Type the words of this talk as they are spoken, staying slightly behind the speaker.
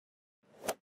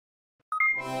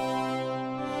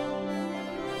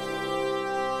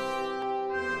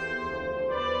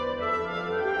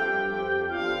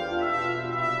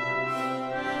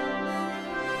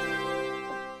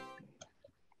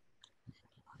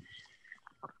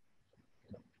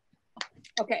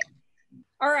Okay.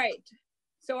 All right.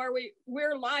 So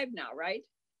we're live now, right?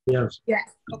 Yes. Yes.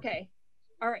 Okay.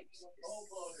 All right.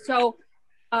 So,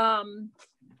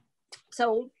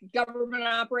 so government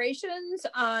operations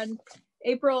on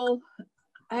April,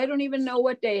 I don't even know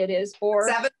what day it is for.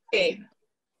 17th.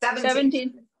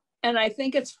 And I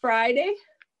think it's Friday.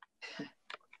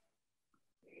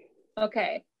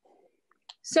 Okay.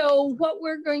 So what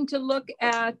we're going to look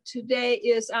at today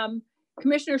is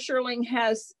Commissioner Sherling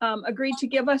has agreed to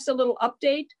give us a little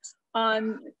update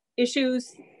on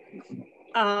issues,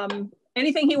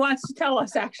 anything he wants to tell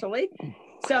us actually.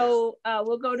 So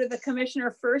we'll go to the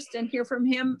commissioner first and hear from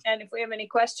him, and if we have any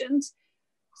questions.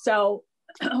 So,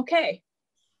 okay.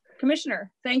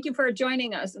 Commissioner, thank you for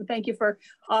joining us and thank you for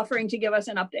offering to give us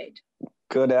an update.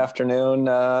 Good afternoon.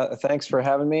 Thanks for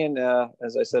having me. And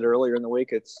as I said earlier in the week,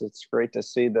 it's great to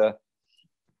see the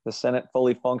Senate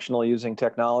fully functional using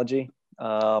technology.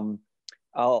 I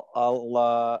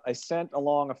sent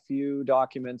along a few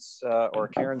documents, or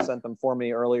Karen sent them for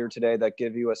me earlier today, that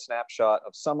give you a snapshot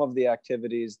of some of the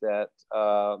activities that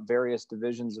various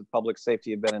divisions of public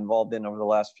safety have been involved in over the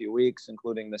last few weeks,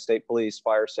 including the state police,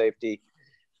 fire safety.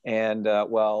 And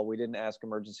while we didn't ask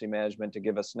emergency management to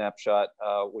give a snapshot,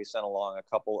 we sent along a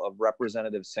couple of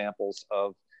representative samples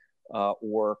of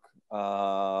work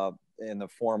in the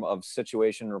form of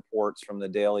situation reports from the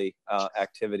daily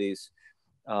activities.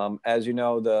 As you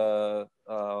know, the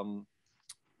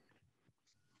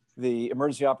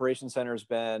Emergency Operations Center has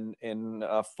been in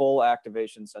full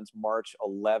activation since March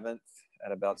 11th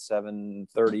at about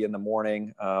 7:30 in the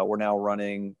morning. We're now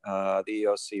running the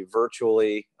EOC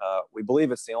virtually. We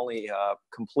believe it's the only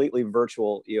completely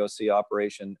virtual EOC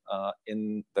operation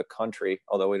in the country,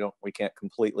 although we can't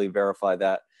completely verify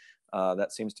that.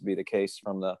 That seems to be the case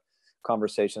from the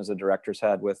conversations the directors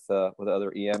had with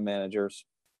other EM managers.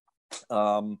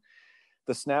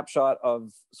 The snapshot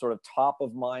of sort of top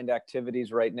of mind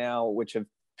activities right now, which have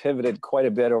pivoted quite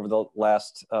a bit over the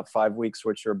last 5 weeks,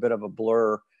 which are a bit of a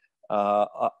blur.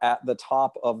 At the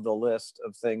top of the list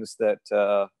of things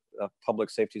that public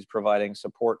safety is providing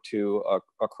support to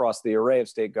across the array of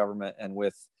state government, and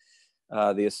with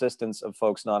the assistance of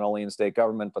folks not only in state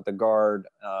government, but the Guard,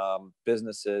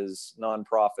 businesses,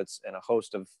 nonprofits, and a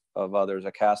host of others,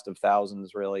 a cast of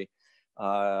thousands really.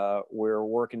 We're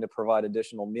working to provide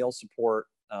additional meal support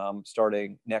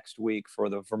starting next week for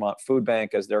the Vermont Food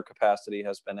Bank, as their capacity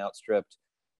has been outstripped.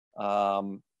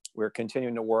 We're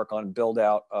continuing to work on build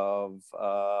out of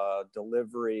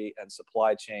delivery and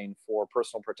supply chain for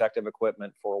personal protective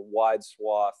equipment for a wide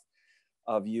swath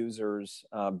of users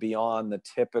beyond the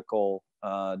typical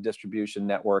distribution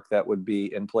network that would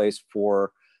be in place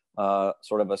for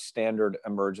sort of a standard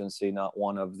emergency, not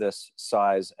one of this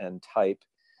size and type.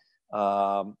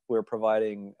 We're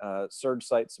providing surge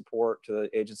site support to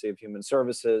the Agency of Human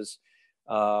Services.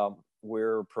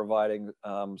 We're providing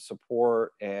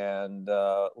support and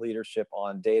leadership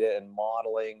on data and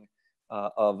modeling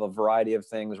of a variety of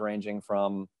things, ranging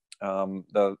from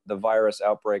the virus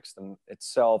outbreaks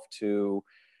itself to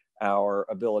our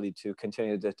ability to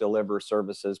continue to deliver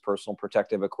services, personal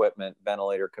protective equipment,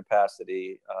 ventilator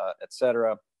capacity, et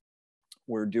cetera.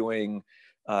 We're doing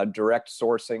direct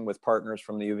sourcing with partners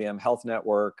from the UVM Health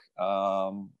Network,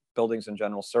 Buildings and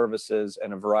General Services,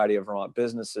 and a variety of Vermont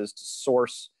businesses to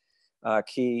source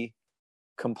key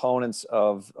components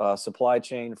of supply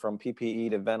chain, from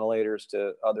PPE to ventilators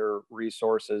to other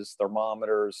resources,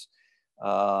 thermometers.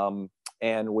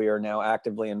 And we are now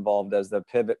actively involved as the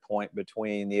pivot point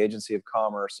between the Agency of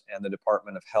Commerce and the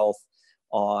Department of Health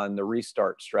on the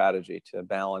restart strategy to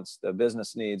balance the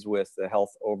business needs with the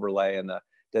health overlay and the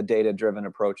data-driven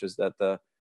approaches that the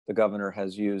governor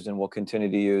has used and will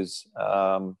continue to use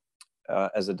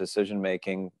as a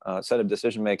set of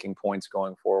decision-making points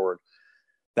going forward.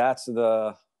 That's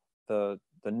the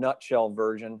nutshell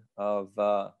version of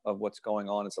what's going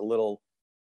on. It's a little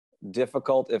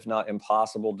difficult, if not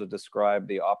impossible, to describe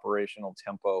the operational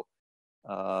tempo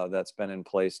that's been in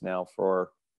place now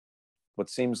for what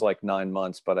seems like 9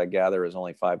 months, but I gather is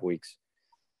only 5 weeks.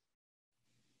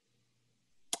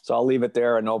 So I'll leave it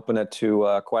there and open it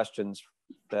to questions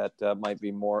that might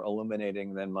be more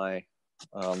illuminating than my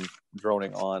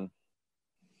droning on.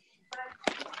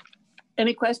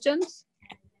 Any questions?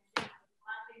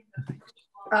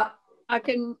 I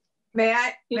can. May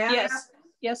I?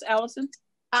 Yes, Allison.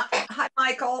 Hi,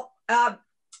 Michael. I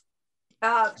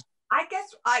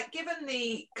guess, given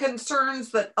the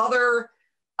concerns that other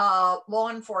law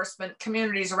enforcement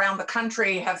communities around the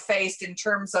country have faced in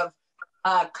terms of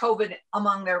COVID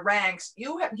among their ranks,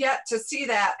 you have yet to see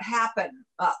that happen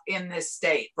in this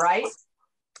state, right?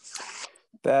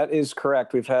 That is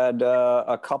correct. We've had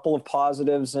a couple of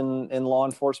positives in law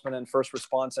enforcement and first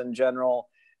response in general,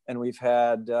 and we've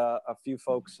had a few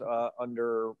folks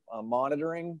under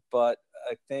monitoring, but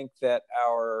I think that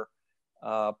our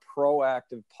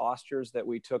proactive postures that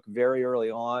we took very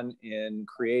early on in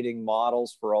creating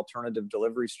models for alternative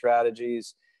delivery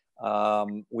strategies.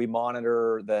 We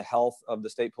monitor the health of the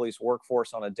state police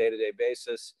workforce on a day-to-day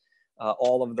basis.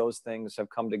 All of those things have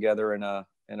come together in a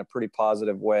pretty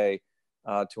positive way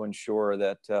to ensure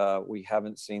that we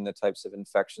haven't seen the types of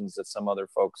infections that some other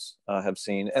folks have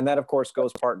seen. And that, of course,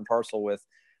 goes part and parcel with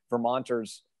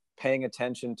Vermonters paying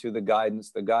attention to the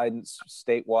guidance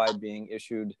statewide being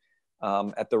issued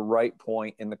at the right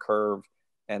point in the curve,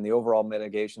 and the overall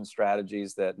mitigation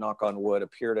strategies that, knock on wood,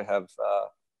 appear to have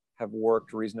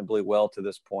worked reasonably well to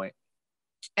this point.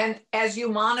 And as you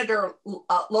monitor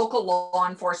local law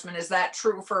enforcement, is that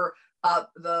true for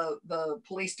the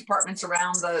police departments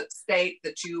around the state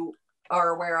that you are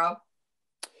aware of?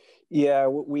 Yeah,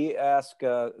 we ask,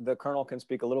 the Colonel can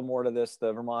speak a little more to this.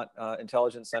 The Vermont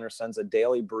Intelligence Center sends a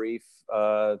daily brief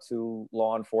to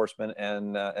law enforcement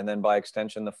and then by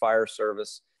extension, the fire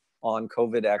service on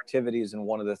COVID activities. And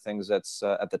one of the things that's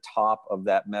at the top of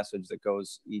that message that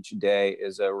goes each day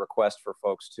is a request for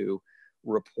folks to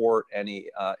report any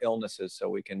illnesses so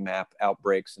we can map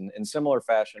outbreaks in similar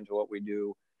fashion to what we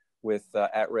do with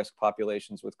at-risk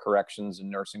populations with corrections and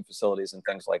nursing facilities and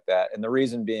things like that. And the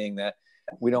reason being that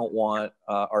we don't want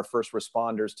our first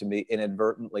responders to be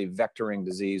inadvertently vectoring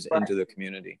disease into the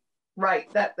community. Right,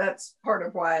 that's part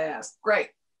of why I asked. Great,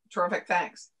 terrific,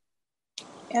 thanks.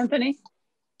 Anthony?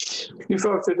 You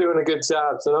folks are doing a good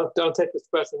job, so don't take this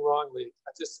question wrongly.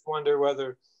 I just wonder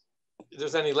whether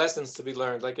there's any lessons to be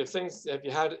learned. Like if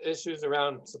you had issues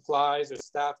around supplies or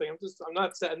staffing,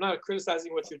 I'm not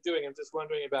criticizing what you're doing. I'm just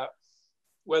wondering about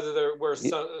whether there were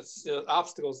some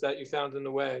obstacles that you found in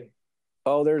the way.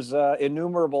 Oh, there's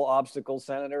innumerable obstacles,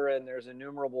 Senator, and there's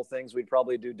innumerable things we'd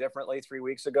probably do differently 3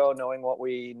 weeks ago, knowing what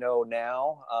we know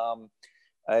now.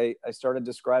 I started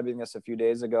describing this a few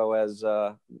days ago as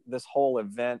this whole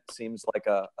event seems like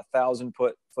a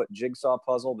 1,000-foot jigsaw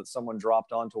puzzle that someone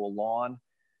dropped onto a lawn,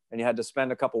 and you had to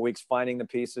spend a couple of weeks finding the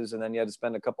pieces, and then you had to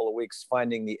spend a couple of weeks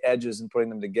finding the edges and putting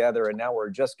them together, and now we're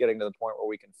just getting to the point where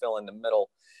we can fill in the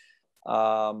middle.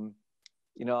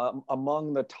 You know,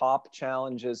 among the top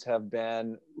challenges have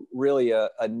been really a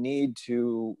need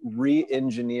to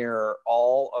re-engineer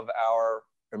all of our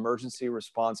emergency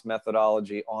response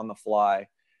methodology on the fly,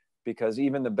 because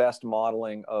even the best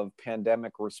modeling of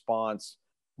pandemic response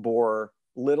bore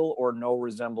little or no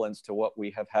resemblance to what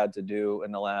we have had to do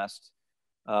in the last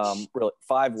really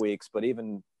 5 weeks. But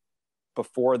even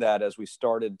before that, as we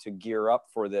started to gear up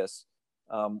for this,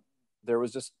 there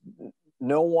was just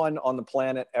no one on the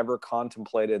planet ever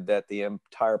contemplated that the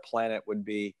entire planet would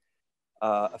be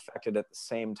affected at the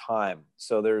same time.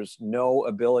 So there's no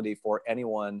ability for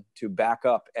anyone to back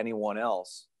up anyone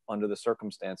else under the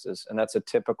circumstances. And that's a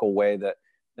typical way that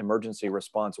emergency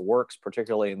response works,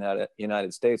 particularly in the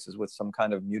United States, is with some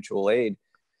kind of mutual aid.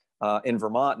 In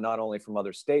Vermont, not only from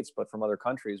other states, but from other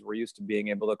countries, we're used to being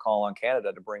able to call on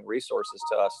Canada to bring resources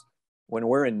to us when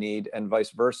we're in need, and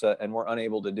vice versa. And we're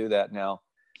unable to do that now.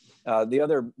 The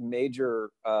other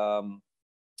major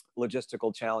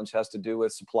logistical challenge has to do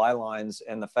with supply lines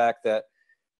and the fact that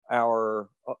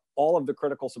all of the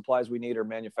critical supplies we need are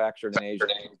manufactured in Asia.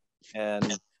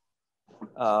 And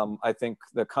I think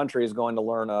the country is going to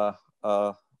learn a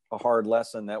hard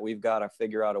lesson that we've got to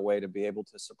figure out a way to be able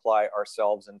to supply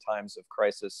ourselves in times of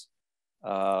crisis.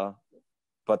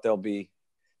 But there'll be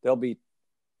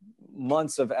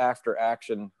months of after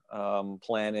action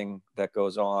planning that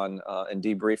goes on and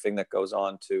debriefing that goes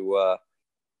on to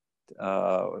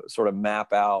sort of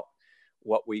map out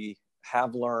what we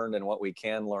have learned and what we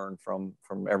can learn from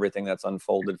everything that's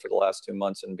unfolded for the last 2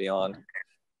 months and beyond.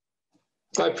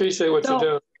 I appreciate what you're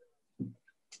doing.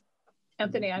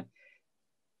 Anthony,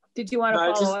 did you want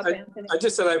to follow up, Anthony? I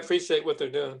just said I appreciate what they're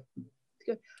doing.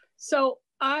 Good. So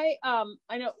I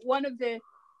know one of the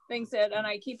things that, and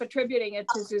I keep attributing it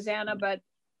to Susanna, but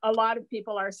a lot of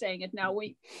people are saying it now,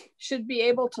 we should be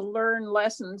able to learn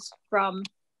lessons from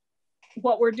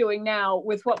what we're doing now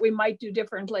with what we might do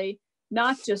differently,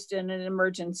 not just in an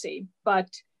emergency, but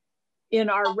in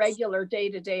our regular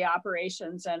day-to-day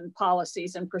operations and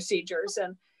policies and procedures.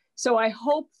 And so I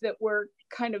hope that we're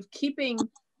kind of keeping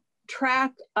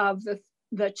track of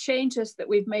the changes that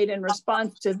we've made in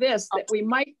response to this, that we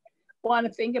might want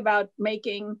to think about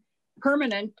making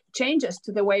permanent changes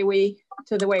to the way we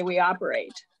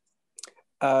operate.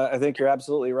 I think you're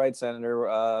absolutely right,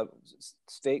 Senator.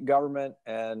 State government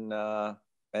and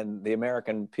and the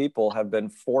American people have been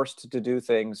forced to do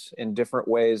things in different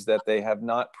ways that they have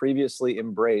not previously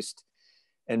embraced.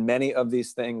 And many of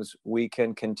these things we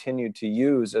can continue to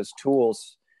use as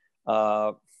tools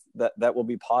that will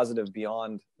be positive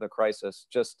beyond the crisis.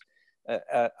 Just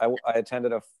I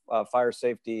attended a fire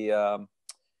safety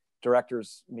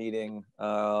directors meeting.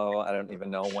 I don't even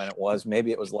know when it was.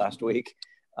 Maybe it was last week.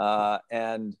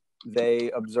 And they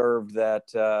observed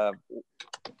that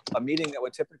a meeting that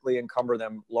would typically encumber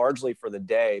them largely for the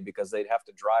day because they'd have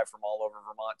to drive from all over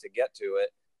Vermont to get to it,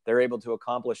 they're able to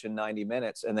accomplish in 90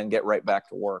 minutes and then get right back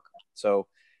to work. So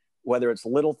whether it's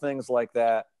little things like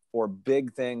that or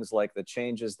big things like the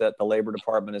changes that the Labor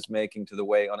Department is making to the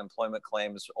way unemployment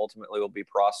claims ultimately will be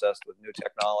processed with new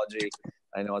technology.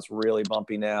 I know it's really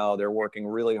bumpy now. They're working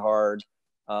really hard.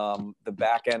 The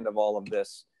back end of all of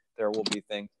this, there will be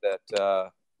things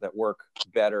that work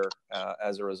better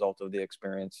as a result of the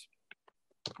experience.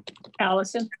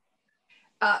 Allison?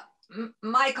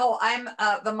 Michael, I'm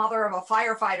the mother of a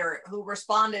firefighter who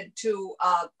responded to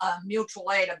a mutual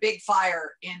aid, a big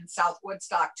fire in South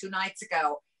Woodstock 2 nights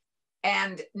ago.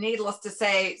 And needless to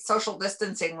say, social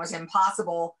distancing was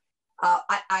impossible.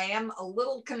 I am a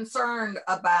little concerned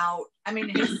about, I mean,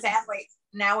 he's sadly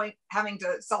now having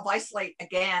to self-isolate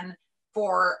again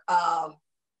for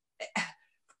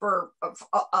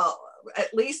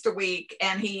at least a week,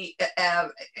 and he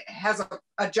has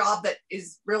a job that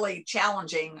is really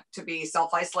challenging to be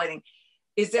self-isolating.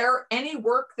 Is there any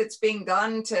work that's being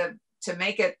done to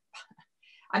make it?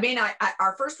 I mean,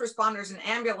 our first responders and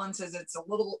ambulances, it's a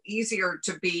little easier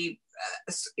to be,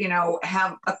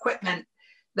 have equipment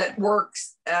that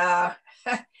works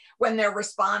when they're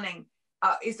responding.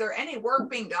 Is there any work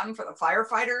being done for the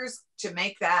firefighters to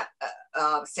make that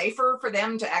safer for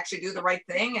them to actually do the right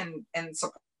thing and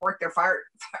support their fire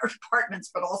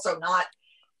departments, but also not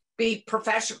be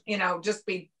professional, just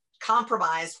be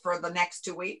compromised for the next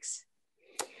 2 weeks?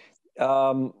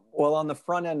 Well, on the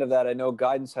front end of that, I know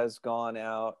guidance has gone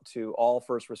out to all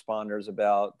first responders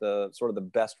about the sort of the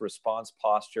best response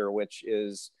posture, which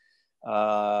is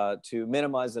to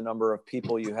minimize the number of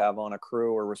people you have on a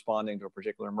crew or responding to a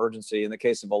particular emergency. In the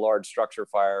case of a large structure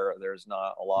fire, there's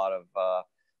not a lot of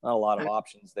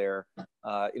options there.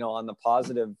 On the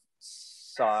positive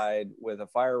side, with a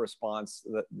fire response,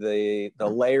 the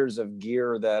layers of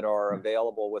gear that are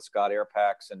available with Scott air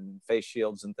packs and face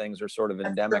shields and things are sort of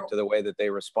endemic to the way that they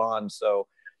respond. So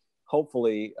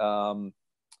hopefully, I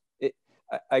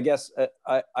guess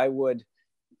I would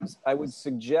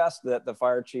suggest that the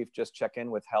fire chief just check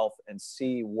in with health and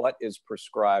see what is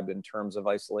prescribed in terms of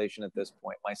isolation at this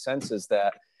point. My sense is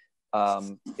that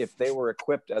if they were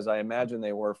equipped, as I imagine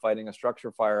they were, fighting a structure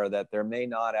fire, that there may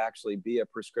not actually be a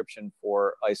prescription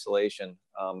for isolation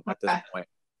at this point.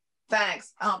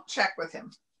 Thanks. I'll check with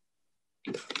him.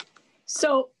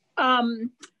 So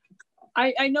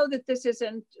I know that this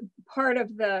isn't part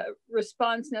of the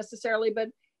response necessarily, but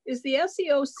is the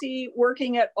SEOC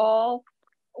working at all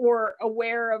or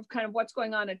aware of kind of what's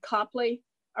going on at Copley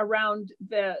around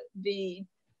the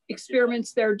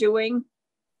experiments they're doing?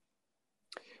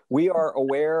 We are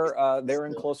aware. They're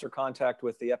in closer contact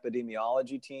with the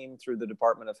epidemiology team through the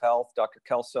Department of Health, Dr.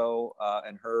 Kelso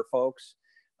and her folks.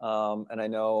 And I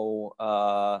know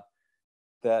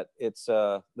that it's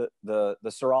the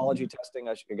serology testing.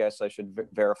 I guess I should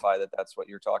verify that that's what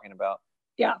you're talking about.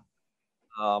 Yeah.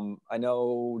 I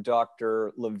know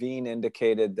Dr. Levine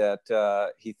indicated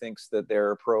that he thinks that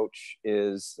their approach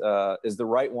is the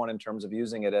right one in terms of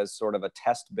using it as sort of a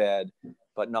test bed,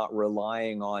 but not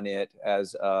relying on it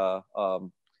as not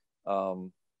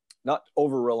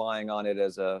over relying on it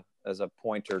as a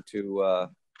pointer to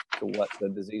what the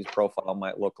disease profile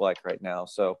might look like right now.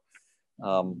 So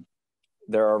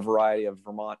there are a variety of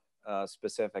Vermont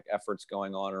specific efforts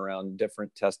going on around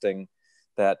different testing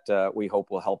that we hope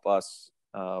will help us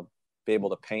be able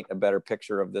to paint a better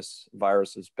picture of this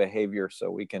virus's behavior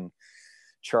so we can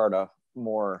chart a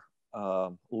more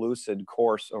lucid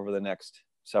course over the next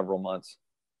several months.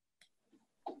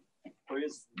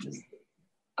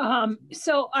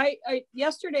 So I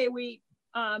yesterday we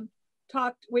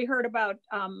heard about,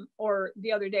 or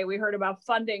the other day we heard about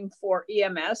funding for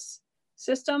EMS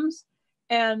systems,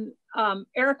 and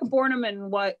Erica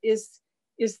Borneman is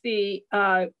the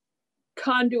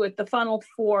conduit, the funnel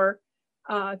for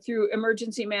through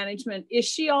emergency management. Is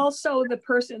she also the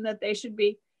person that they should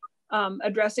be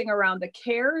addressing around the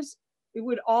CARES?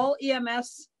 Would all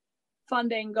EMS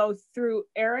funding go through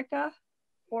Erica,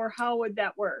 or how would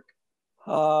that work?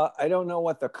 I don't know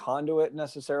what the conduit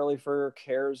necessarily for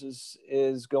CARES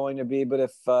is going to be, but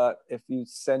if you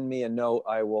send me a note,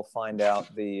 I will find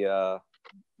out the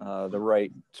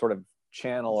right sort of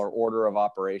channel or order of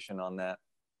operation on that.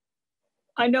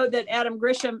 I know that Adam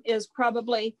Grisham is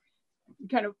probably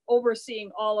kind of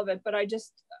overseeing all of it, but I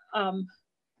just,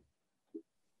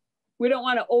 we don't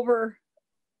want to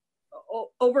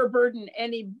overburden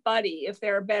anybody if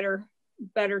there are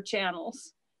better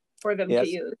channels for them to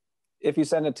use. If you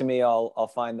send it to me,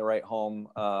 I'll find the right home,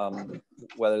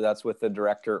 whether that's with the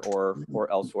director or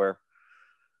elsewhere.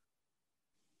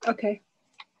 Okay.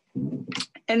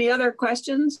 Any other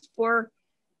questions for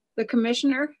the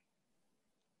commissioner?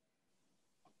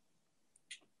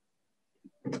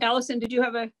 Allison, did you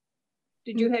have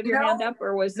your hand up,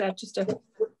 or was that just a?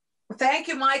 Thank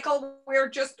you, Michael. We're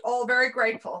just all very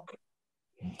grateful.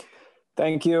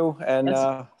 Thank you, and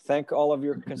thank all of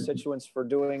your constituents for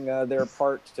doing their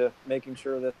part to making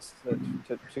sure that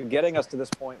to getting us to this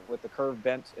point with the curve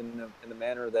bent in the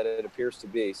manner that it appears to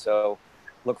be. So,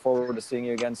 look forward to seeing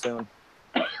you again soon.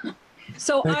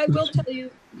 So I will tell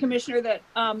you, Commissioner, that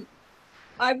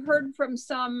I've heard from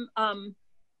some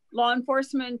law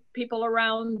enforcement people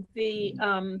around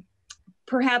the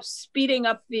perhaps speeding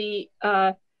up the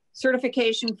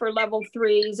certification for level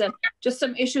 3s, and just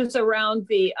some issues around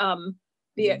the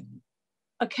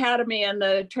academy and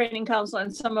the training council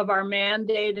and some of our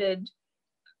mandated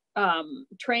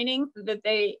training that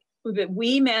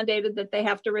we mandated that they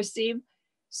have to receive.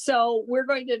 So we're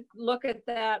going to look at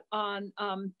that on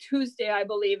Tuesday, I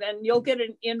believe, and you'll get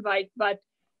an invite, but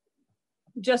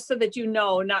just so that you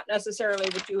know, not necessarily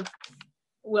that you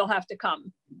will have to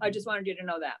come. I just wanted you to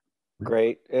know that.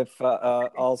 Great. If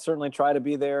I'll certainly try to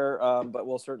be there, but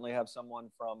we'll certainly have someone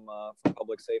from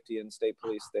public safety and state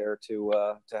police there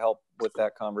to help with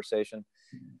that conversation.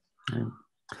 Okay.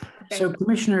 So,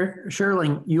 Commissioner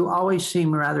Sherling, you always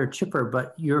seem rather chipper,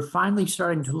 but you're finally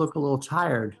starting to look a little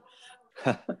tired.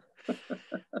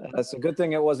 That's a good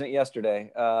thing it wasn't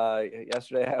yesterday.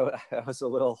 Yesterday I was a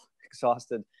little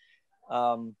exhausted.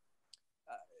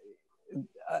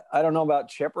 I don't know about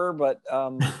chipper, but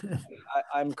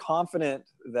I'm confident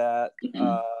that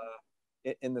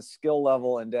in the skill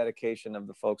level and dedication of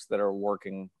the folks that are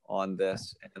working on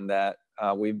this, and that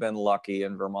we've been lucky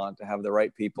in Vermont to have the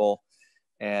right people,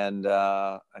 and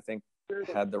I think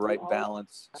had the right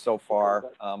balance so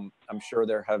far. I'm sure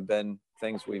there have been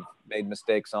things we've made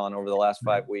mistakes on over the last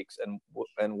 5 weeks, and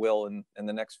will in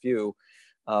the next few,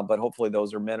 but hopefully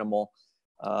those are minimal.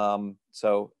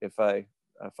 So if I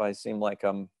seem like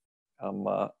I'm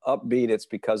upbeat, it's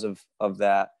because of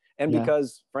that. And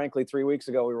because frankly, 3 weeks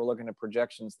ago, we were looking at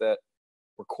projections that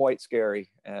were quite scary.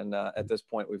 And at this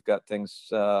point, we've got things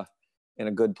in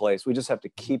a good place. We just have to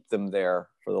keep them there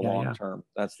for the long term.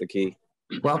 That's the key.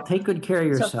 Well, take good care of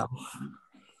yourself.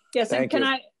 Yes, and can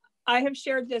I have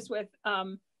shared this with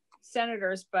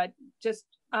senators, but just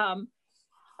a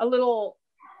little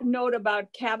note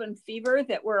about cabin fever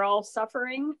that we're all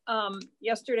suffering.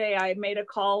 Yesterday, I made a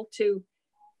call to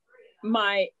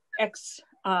my ex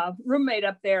roommate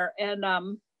up there, and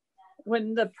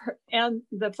when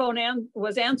the phone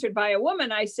was answered by a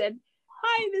woman, I said,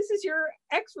 "Hi, this is your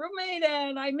ex roommate,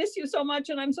 and I miss you so much,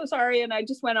 and I'm so sorry." And I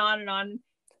just went on,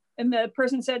 and the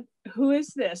person said, "Who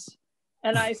is this?"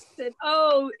 And I said,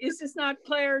 "Oh, is this not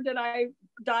Claire? Did I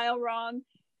dial wrong?"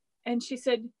 And she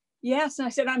said, "Yes." And I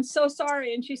said, "I'm so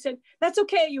sorry." And she said, "That's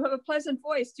okay. You have a pleasant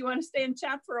voice. Do you want to stay and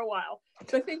chat for a while?"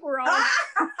 So I think we're all.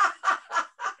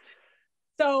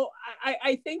 So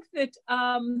I think that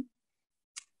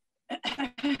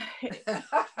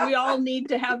we all need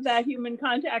to have that human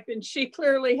contact. And she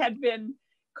clearly had been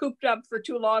cooped up for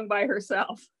too long by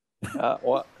herself.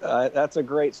 That's a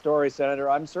great story, Senator.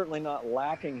 I'm certainly not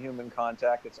lacking human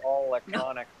contact. It's all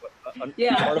electronic. But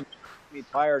part of me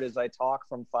tired is I talk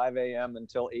from 5 a.m.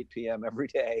 until 8 p.m. every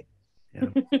day. Yeah.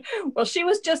 Well, she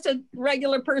was just a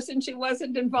regular person. She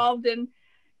wasn't involved in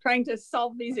trying to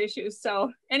solve these issues.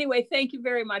 So anyway, thank you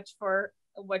very much for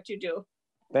what you do.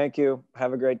 Thank you.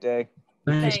 Have a great day.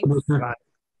 Thanks.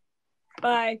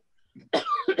 Bye.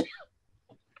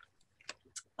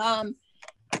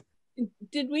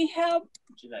 Did we have?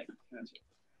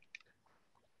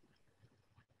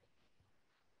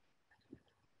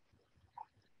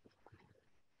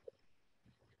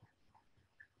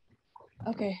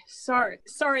 Okay,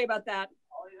 sorry about that.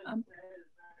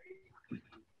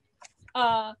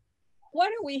 Why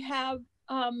don't we have?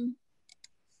 I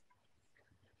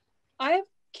have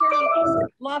Carrie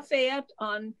Lafayette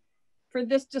on for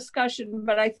this discussion,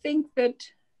 but I think that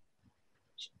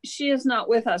she is not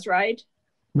with us, right?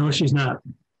 No, she's not.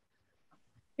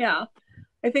 Yeah,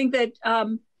 I think that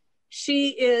she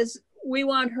is. We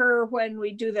want her when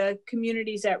we do the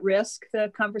communities at risk,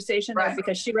 the conversation,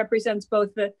 because she represents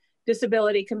both the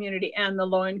disability community and the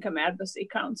low income advocacy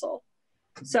council.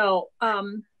 So,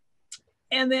 and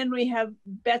then we have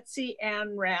Betsy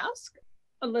Ann Rask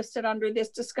listed under this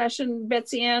discussion.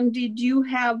 Betsy Ann, did you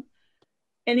have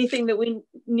anything that we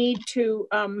need to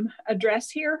address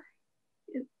here?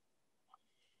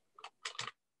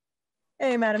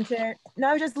 Hey, Madam Chair. No,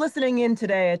 I was just listening in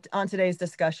today on today's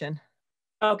discussion.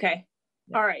 Okay,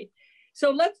 all right. So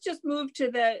let's just move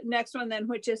to the next one then,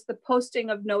 which is the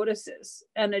posting of notices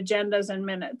and agendas and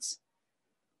minutes.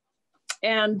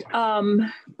 And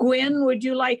Gwen, would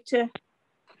you like to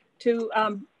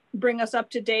bring us up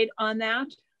to date on that?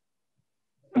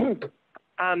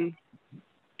 Hello,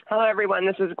 everyone.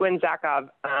 This is Gwen Zakov,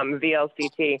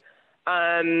 VLCT.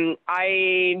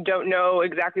 I don't know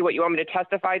exactly what you want me to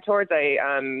testify towards.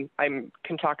 I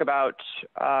can talk about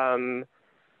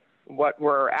what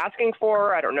we're asking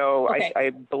for. I don't know. Okay. I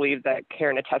believe that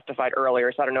Karen had testified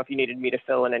earlier, so I don't know if you needed me to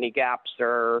fill in any gaps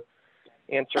or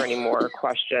answer any more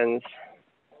questions.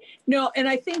 No, and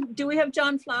I think, do we have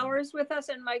John Flowers with us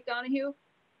and Mike Donahue?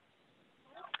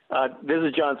 This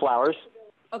is John Flowers.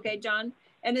 Okay, John.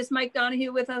 And is Mike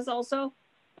Donahue with us also?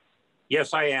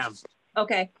 Yes, I am.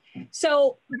 Okay.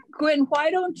 So, Gwen,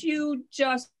 why don't you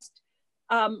just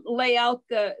lay out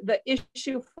the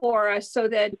issue for us so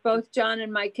that both John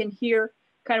and Mike can hear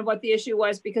kind of what the issue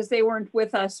was, because they weren't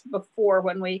with us before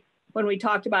when we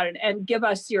talked about it, and give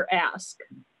us your ask.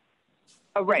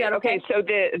 Oh, right. Okay. So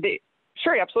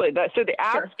sure, absolutely. So the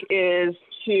ask is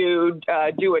to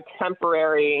do a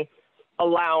temporary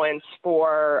allowance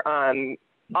for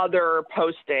other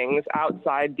postings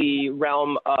outside the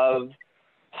realm of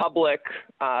public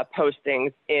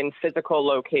postings in physical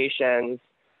locations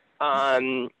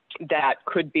that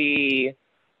could be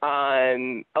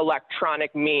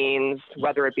electronic means,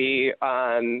 whether it be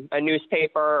a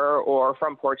newspaper or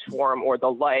Front Porch Forum or the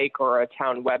like, or a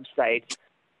town website,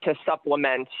 to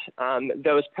supplement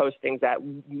those postings that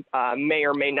may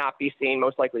or may not be seen,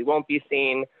 most likely won't be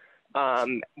seen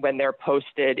when they're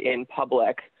posted in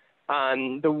public.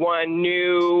 The one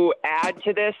new add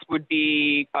to this would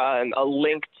be a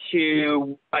link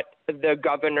to what the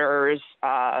governor's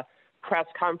press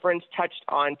conference touched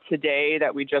on today,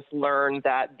 that we just learned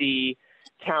that the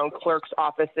town clerk's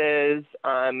offices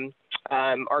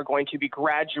are going to be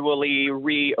gradually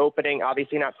reopening,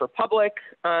 obviously not for public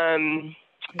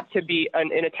to be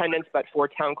in attendance, but for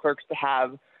town clerks to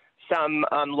have some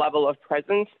level of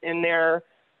presence in their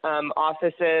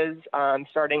offices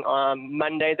starting on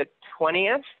Monday the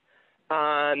 20th.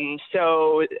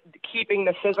 So keeping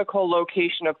the physical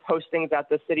location of postings at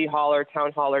the city hall or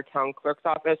town clerk's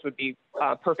office would be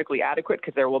perfectly adequate,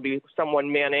 because there will be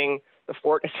someone manning the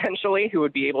fort essentially who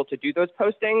would be able to do those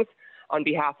postings on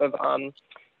behalf of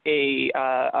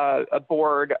a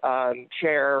board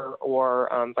chair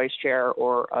or vice chair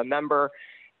or a member.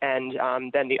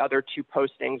 And then the other two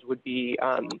postings would be,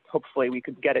 hopefully we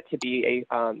could get it to be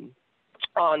a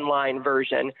online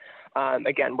version.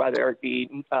 Again, whether it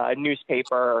be a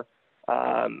newspaper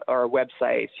or a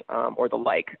website or the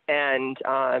like. And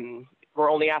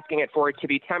we're only asking it for it to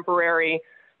be temporary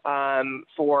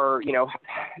for,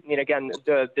 again,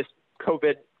 this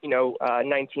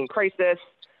COVID-19 crisis.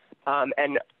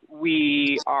 And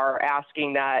we are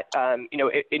asking that,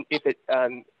 if it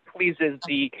pleases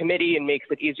the committee and makes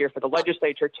it easier for the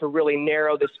legislature to really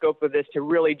narrow the scope of this to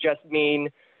really just mean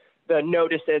the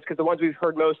notices, because the ones we've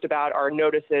heard most about are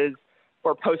notices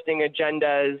for posting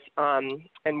agendas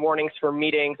and warnings for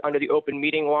meetings under the open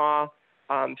meeting law.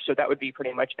 So that would be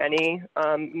pretty much any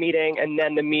meeting, and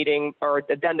then the meeting, or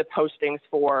then the postings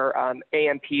for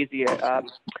AMPs, the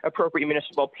appropriate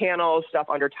municipal panels, stuff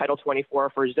under Title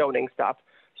 24 for zoning stuff.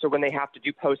 So when they have to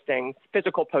do postings,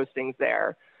 physical postings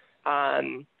there.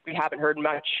 We haven't heard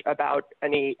much about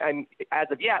any, as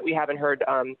of yet, we haven't heard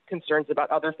concerns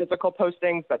about other physical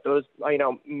postings, but those,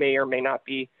 may or may not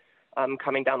be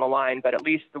coming down the line. But at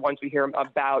least the ones we hear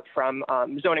about from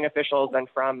zoning officials and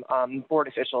from board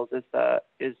officials is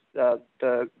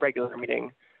the regular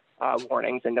meeting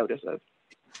warnings and notices.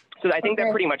 So I think that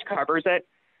pretty much covers it.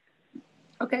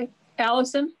 Okay,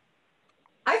 Allison?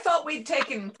 I thought we'd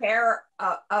taken care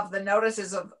of the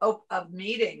notices of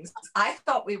meetings. I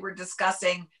thought we were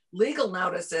discussing legal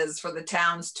notices for the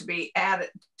towns to be added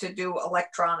to do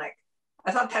electronic.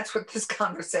 I thought that's what this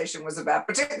conversation was about,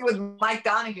 particularly with Mike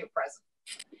Donahue present.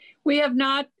 We have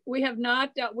not. We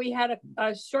had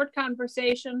a short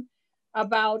conversation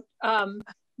about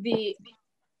the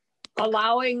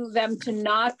allowing them to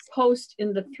not post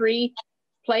in the 3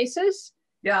 places.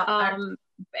 Yeah.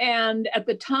 And at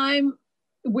the time,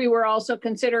 we were also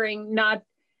considering not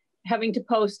having to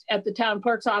post at the town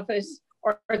clerk's office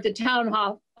or at the town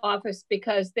hall office,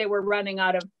 because they were running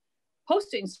out of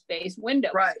posting space,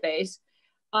 window space.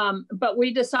 But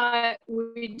we decided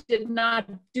we did not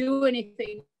do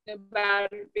anything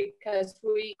about it because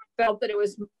we felt that it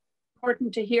was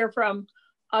important to hear from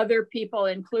other people,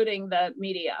 including the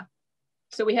media.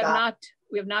 So we have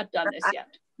not done this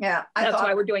yet. Yeah, that's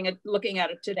why we're doing it, looking at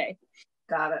it today.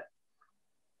 Got it.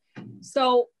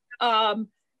 So,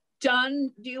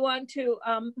 John, do you want to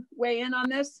weigh in on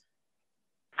this?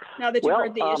 Now that you've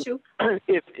heard the issue?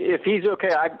 If he's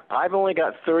okay, I've only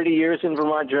got 30 years in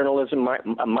Vermont journalism.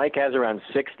 Mike has around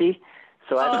 60.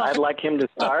 So I'd like him to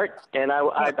start, and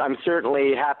I'm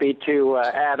certainly happy to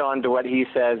add on to what he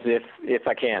says if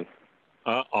I can.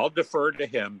 I'll defer to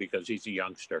him because he's a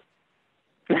youngster.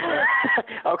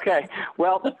 Okay.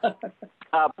 Well,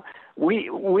 we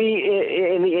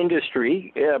in the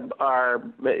industry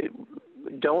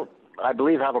don't, I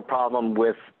believe, have a problem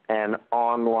with an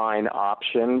online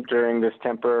option during this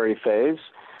temporary phase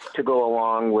to go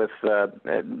along with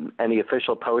any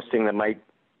official posting that might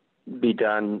be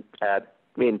done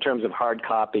in terms of hard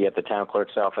copy at the town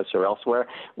clerk's office or elsewhere.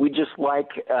 We just like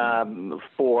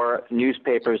for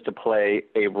newspapers to play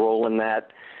a role in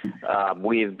that.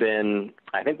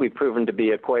 I think we've proven to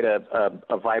be quite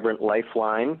a vibrant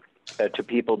lifeline to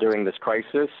people during this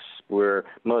crisis, where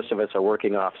most of us are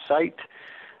working off site.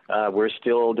 We're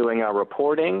still doing our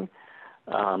reporting.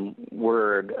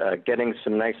 We're getting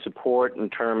some nice support in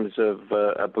terms of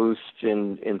a boost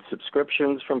in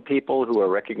subscriptions from people who are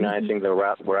recognizing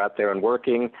that we're out there and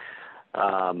working.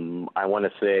 I want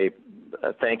to say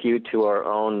thank you to our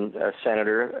own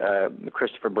Senator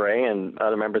Christopher Bray and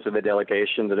other members of the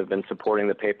delegation that have been supporting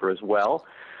the paper as well.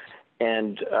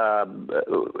 And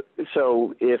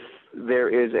so if there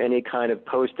is any kind of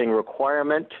posting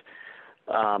requirement,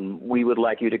 we would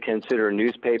like you to consider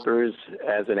newspapers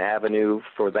as an avenue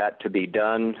for that to be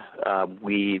done.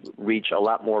 We reach a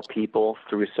lot more people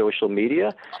through social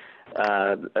media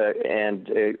and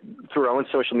through our own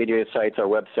social media sites, our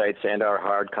websites, and our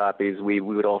hard copies. We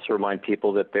would also remind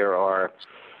people that there are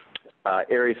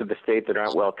areas of the state that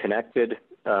aren't well connected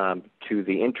to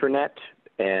the internet,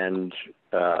 and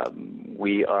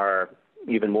we are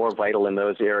even more vital in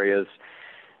those areas.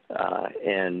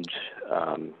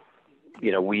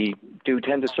 You know, we do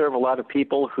tend to serve a lot of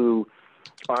people who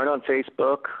aren't on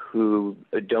Facebook, who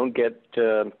don't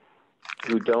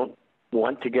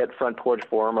want to get Front Porch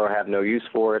Forum or have no use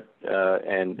for it,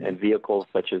 and vehicles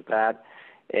such as that.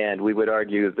 And we would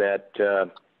argue that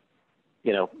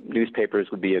you know,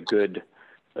 newspapers would be a good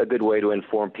way to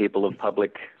inform people of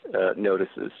public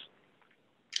notices.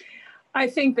 I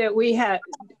think that we had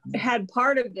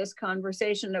part of this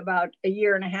conversation about a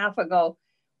year and a half ago,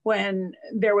 when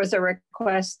there was a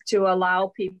request to allow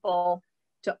people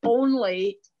to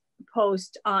only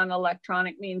post on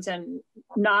electronic means and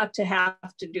not to have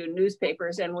to do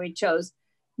newspapers, and we chose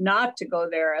not to go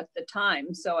there at the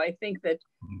time. So I think that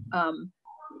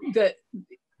that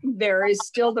there is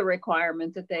still the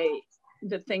requirement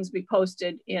that things be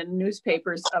posted in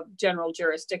newspapers of general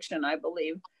jurisdiction, I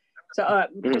believe. So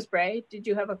Chris Bray, did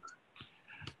you have a?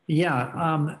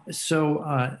 Yeah, so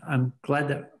I'm glad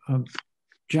that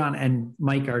John and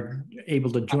Mike are able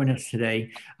to join us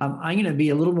today. I'm going to be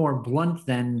a little more blunt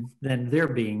than they're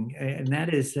being, and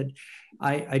that is that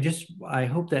I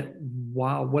hope that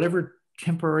while whatever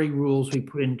temporary rules we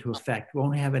put into effect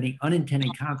won't have any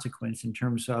unintended consequence in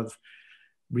terms of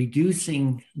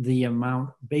reducing the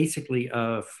amount basically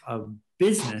of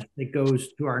business that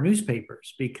goes to our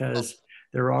newspapers, because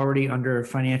they're already under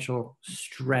financial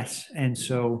stress. And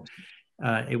so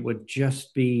it would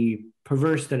just be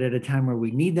perverse that at a time where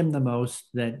we need them the most,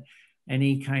 that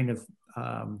any kind of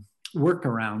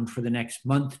workaround for the next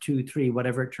month, 2, 3,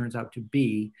 whatever it turns out to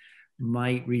be,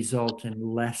 might result in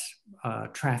less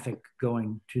traffic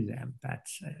going to them.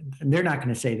 And they're not going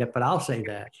to say that, but I'll say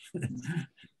that.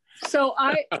 So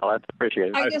that's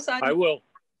appreciated. I guess I will.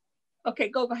 Okay,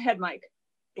 go ahead, Mike.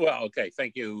 Well, okay.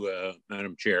 Thank you,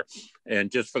 Madam Chair.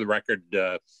 And just for the record,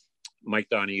 Mike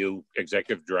Donahue,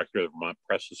 Executive Director of the Vermont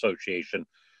Press Association,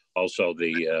 also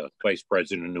the Vice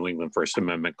President of New England First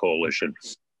Amendment Coalition.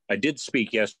 I did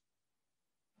speak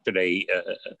yesterday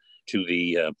to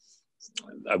the,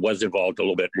 I was involved a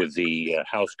little bit with the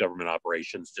House Government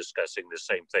Operations discussing the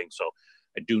same thing, so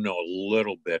I do know a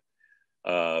little bit.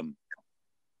 I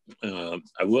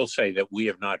will say that we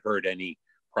have not heard any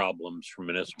problems from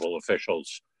municipal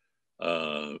officials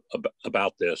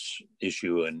about this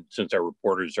issue, and since our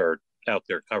reporters are out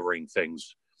there covering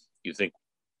things, you think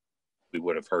we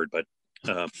would have heard, but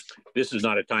this is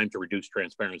not a time to reduce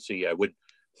transparency. I would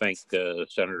thank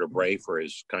Senator Bray for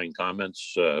his kind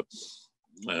comments.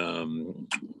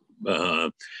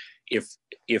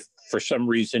 if for some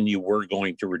reason you were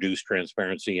going to reduce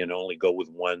transparency and only go with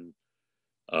one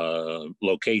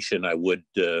location, I would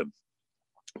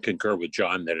concur with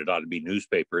John that it ought to be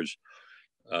newspapers.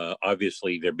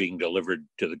 Obviously, they're being delivered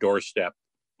to the doorstep.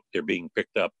 They're being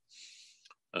picked up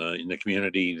in the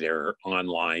community. They're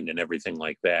online and everything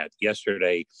like that.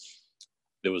 Yesterday,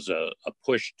 there was a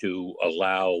push to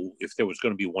allow, if there was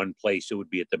going to be one place, it would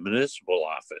be at the municipal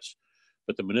office.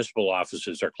 But the municipal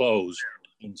offices are closed.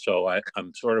 And so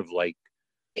I'm sort of like,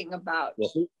 about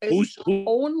well, who's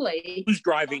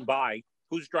driving by?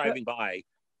 Who's driving by,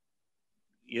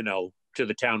 you know, to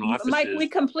the town offices? Mike, we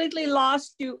completely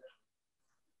lost you.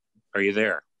 Are you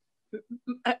there?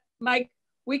 Mike,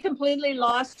 we completely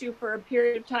lost you for a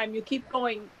period of time. You keep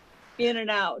going in and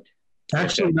out.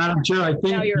 Actually, Madam Chair, I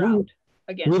think now you're out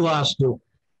again. We lost you.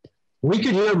 We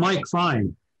could hear Mike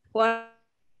fine. What?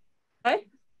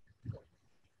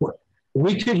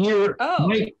 We could hear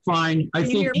Mike fine. I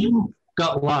think you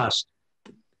got lost.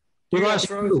 You got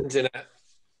frozen, Jeanette.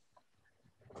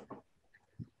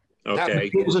 Okay.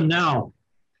 Frozen now.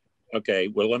 Okay.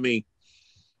 Well, let me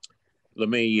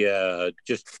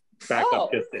just back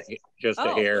up just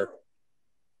a hair.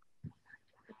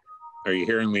 Are you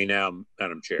hearing me now,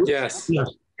 Madam Chair? Yes. Yes.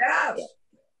 Yes.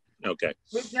 Okay.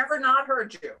 We've never not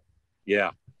heard you.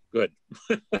 Yeah. Good.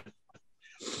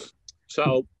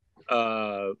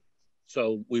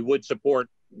 So we would support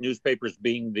newspapers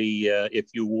being the, if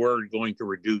you were going to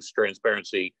reduce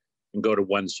transparency and go to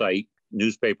one site,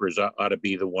 newspapers ought to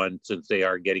be the one, since they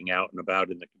are getting out and about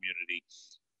in the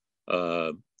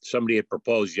community. Somebody had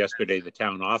proposed yesterday the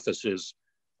town offices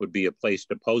would be a place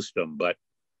to post them, but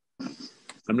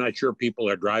I'm not sure people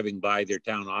are driving by their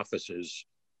town offices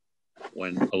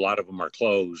when a lot of them are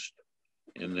closed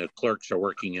and the clerks are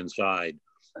working inside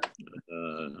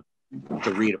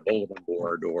to read a bulletin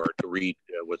board or to read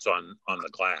what's on the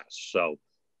glass. So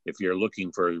if you're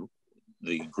looking for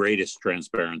the greatest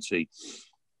transparency,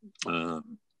 I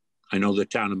know the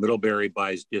town of Middlebury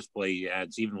buys display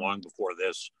ads even long before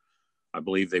this. I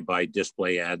believe they buy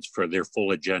display ads for their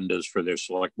full agendas for their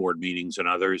select board meetings and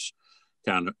others.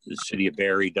 The city of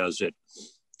Barry does it,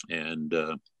 and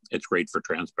it's great for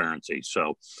transparency.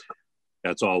 So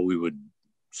that's all we would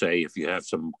say if you have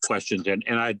some questions. And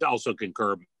I'd also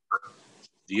concur,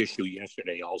 the issue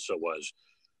yesterday also was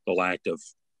the lack of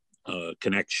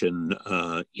connection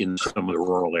in some of the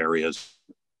rural areas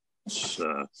is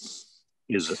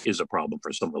a problem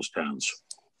for some of those towns.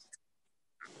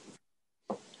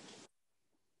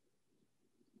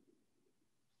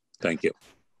 Thank you.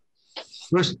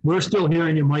 We're still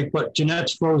hearing you, Mike, but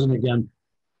Jeanette's frozen again.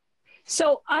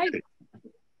 So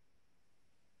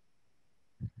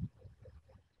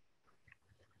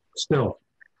Still.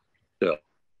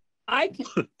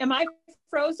 Am I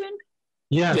frozen?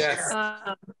 Yes. Yes.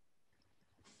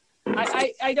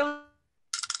 I don't.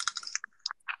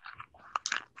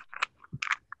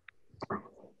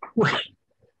 What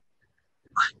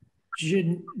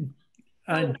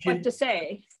to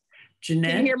say?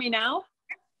 Jeanette? Can you hear me now?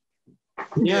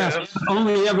 Yes,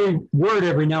 only every word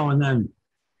every now and then.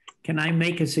 Can I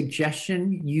make a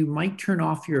suggestion? You might turn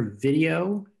off your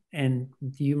video and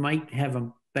you might have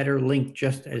a better link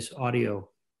just as audio.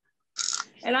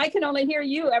 And I can only hear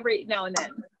you every now and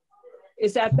then.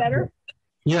 Is that better?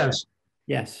 Yes.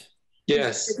 Yes.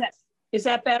 Yes. Is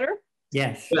that better?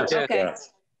 Yes. Yes. Okay.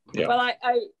 Yeah. Well,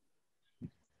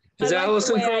 Is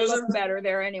Allison frozen? I look better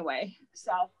there anyway.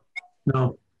 So.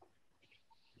 No.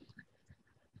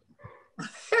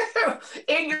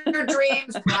 In your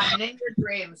dreams, Brian, in your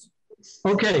dreams.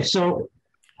 Okay, so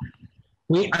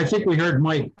I think we heard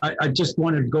Mike. I just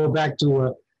wanted to go back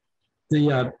to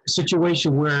the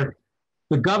situation where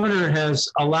the governor has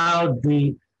allowed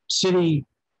the city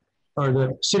or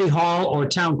the city hall or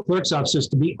town clerk's offices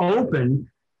to be open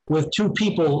with 2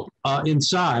 people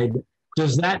inside.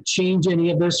 Does that change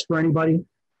any of this for anybody?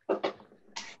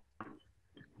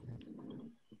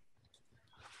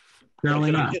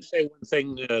 Apparently Can not. I just say one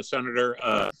thing, Senator?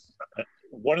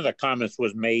 One of the comments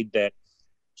was made that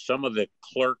some of the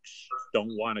clerks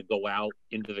don't want to go out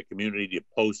into the community to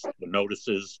post the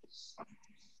notices.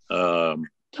 And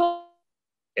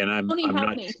I'm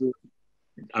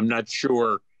not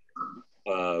sure.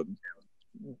 I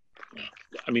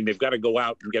mean, they've got to go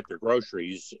out and get their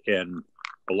groceries, and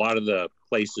a lot of the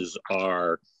places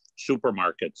are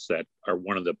supermarkets that are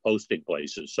one of the posting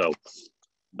places. So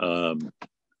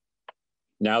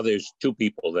now there's 2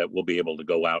 people that will be able to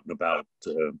go out and about,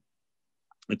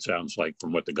 it sounds like,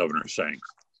 from what the governor is saying.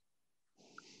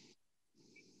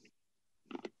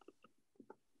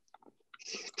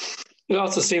 It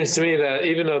also seems to me that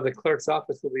even though the clerk's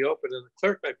office will be open and the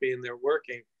clerk might be in there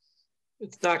working,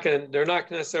 they're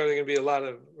not necessarily going to be a lot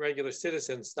of regular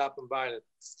citizens stopping by to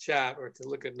chat or to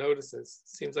look at notices. It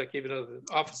seems like even though the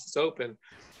office is open,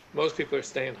 most people are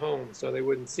staying home, so they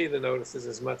wouldn't see the notices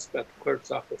as much at the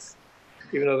clerk's office,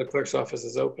 even though the clerk's office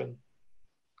is open.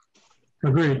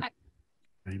 Agreed.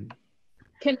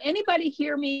 Can anybody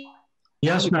hear me?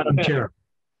 Yes, Madam Chair.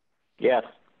 Yes.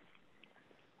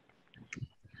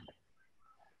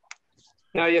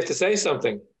 Now you have to say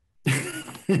something.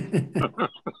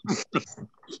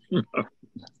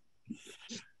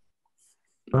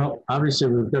 Well, obviously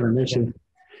we've got an issue.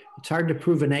 It's hard to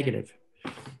prove a negative.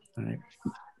 All right.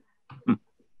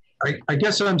 I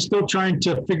guess I'm still trying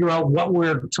to figure out what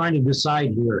we're trying to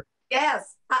decide here.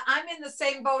 Yes, I'm in the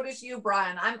same boat as you,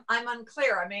 Brian. I'm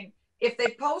unclear. I mean, if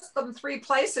they post them 3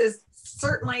 places,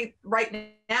 certainly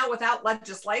right now without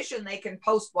legislation, they can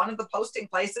post one of the posting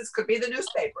places could be the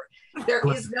newspaper. There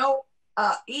is no,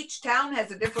 each town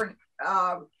has a different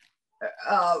rule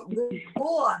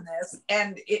on this.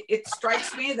 And it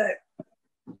strikes me that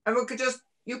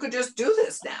you could just do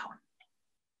this now.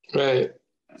 Right.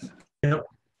 Yep.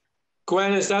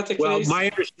 Gwen, is that the case? Well, my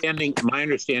understanding,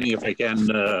 if I can,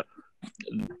 the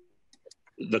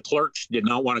clerks did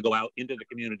not want to go out into the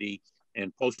community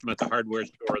and post them at the hardware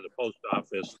store, the post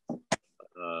office,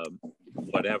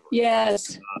 whatever.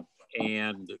 Yes.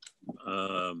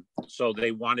 So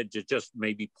they wanted to just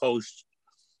maybe post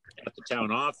at the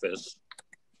town office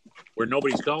where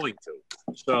nobody's going to.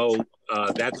 So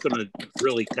that's going to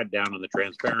really cut down on the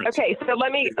transparency. Okay, so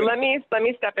let me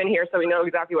step in here so we know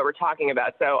exactly what we're talking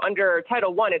about. So under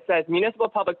Title I, it says municipal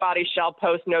public bodies shall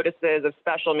post notices of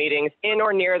special meetings in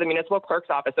or near the municipal clerk's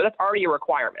office. So that's already a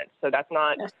requirement. So that's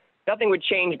not, nothing would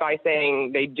change by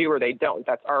saying they do or they don't.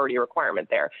 That's already a requirement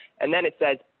there. And then it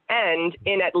says, and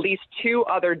in at least 2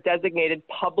 other designated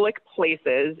public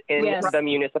places in the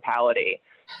municipality.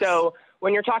 So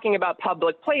when you're talking about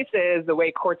public places, the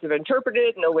way courts have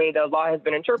interpreted and the way the law has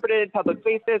been interpreted, public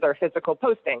places are physical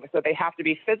postings. So they have to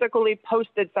be physically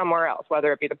posted somewhere else,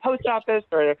 whether it be the post office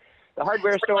or the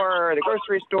hardware store or the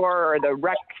grocery store or the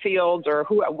rec fields or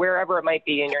wherever it might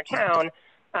be in your town.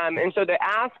 And so the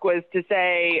ask was to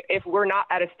say, if we're not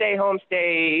at a stay home,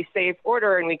 stay safe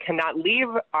order and we cannot leave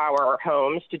our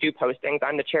homes to do postings,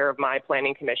 I'm the chair of my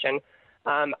planning commission.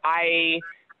 I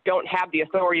don't have the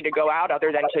authority to go out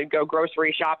other than to go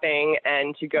grocery shopping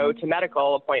and to go to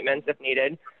medical appointments if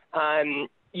needed.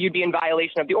 You'd be in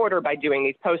violation of the order by doing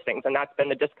these postings. And that's been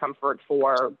the discomfort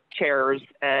for chairs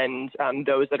and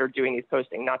those that are doing these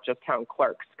postings, not just town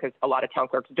clerks, because a lot of town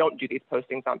clerks don't do these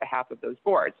postings on behalf of those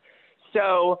boards.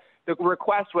 So the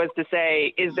request was to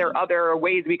say, is there other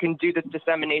ways we can do this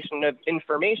dissemination of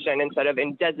information instead of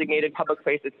in designated public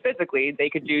places physically? They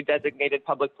could do designated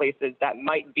public places that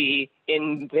might be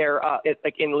in their,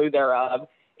 like in lieu thereof,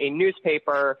 a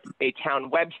newspaper, a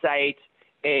town website,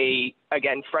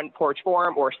 again, front porch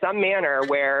forum, or some manner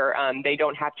where they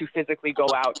don't have to physically go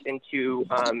out into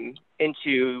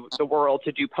the world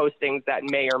to do postings that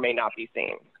may or may not be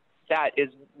seen. That is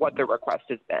what the request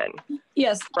has been.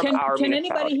 Yes. Can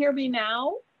anybody hear me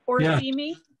now or see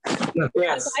me?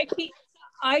 Yes.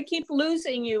 I keep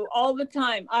losing you all the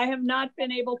time. I have not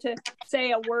been able to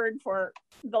say a word for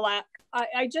the last.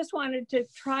 I just wanted to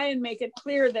try and make it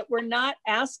clear that we're not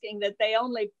asking that they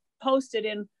only post it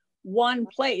in one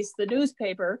place, the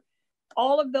newspaper.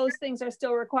 All of those things are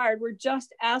still required. We're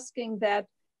just asking that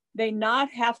they not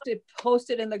have to post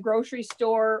it in the grocery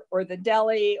store or the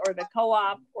deli or the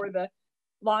co-op or the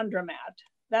laundromat.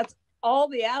 That's all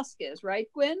the ask is, right,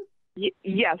 Gwen?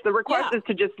 Yes, the request is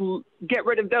to just get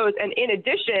rid of those. And in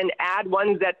addition, add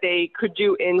ones that they could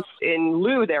do in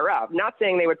lieu thereof. Not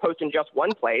saying they would post in just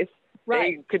one place.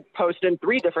 Right. They could post in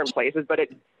 3 different places, but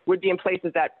it would be in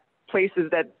places that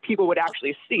people would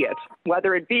actually see it,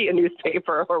 whether it be a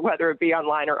newspaper or whether it be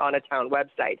online or on a town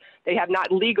website. They have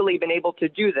not legally been able to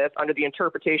do this under the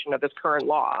interpretation of this current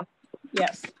law.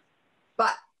 Yes.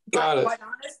 But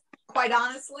quite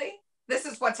honestly, this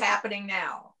is what's happening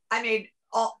now. I mean,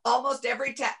 almost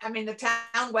every town, the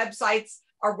town websites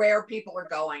are where people are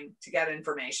going to get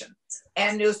information.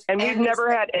 And we've never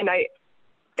had,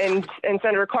 and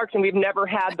Senator Clarkson, we've never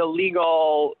had the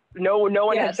legal, no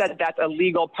one has said that's a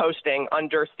legal posting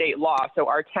under state law. So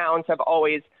our towns have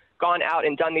always gone out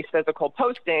and done these physical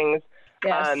postings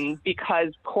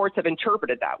because courts have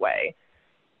interpreted that way.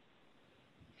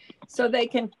 So they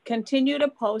can continue to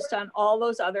post on all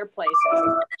those other places,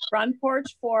 Front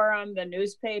Porch Forum, the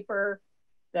newspaper,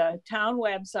 the town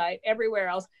website, everywhere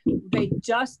else. They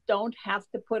just don't have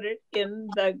to put it in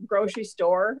the grocery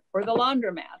store or the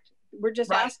laundromat. We're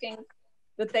just asking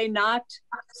that they not,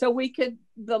 so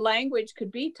the language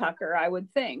could be, Tucker, I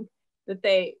would think, that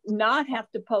they not have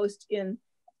to post in,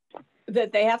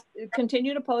 that they have to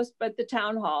continue to post but the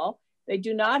town hall. They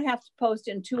do not have to post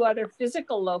in 2 other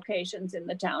physical locations in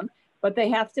the town, but they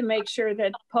have to make sure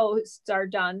that posts are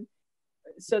done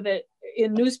so that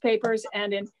in newspapers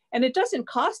and it doesn't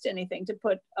cost anything to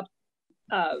put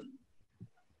a,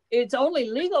 it's only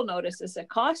legal notices that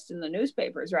cost in the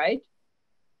newspapers, right?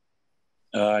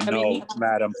 No,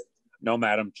 Madam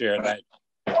Chair.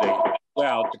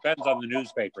 Well, it depends on the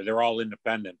newspaper. They're all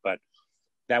independent, but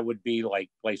that would be like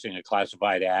placing a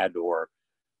classified ad, or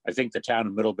I think the town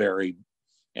of Middlebury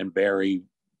and Barry,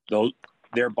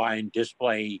 they're buying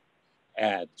display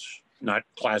ads, not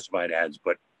classified ads,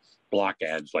 but block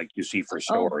ads like you see for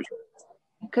stores.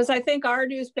 Because I think our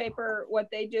newspaper, what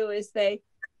they do is they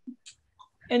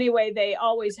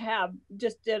always have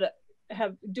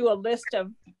do a list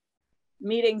of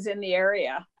meetings in the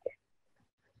area.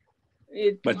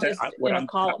 What I'm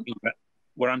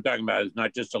talking about is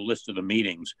not just a list of the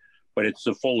meetings, but it's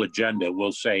the full agenda.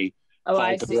 We'll say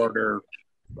call to order,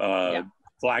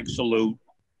 flag salute,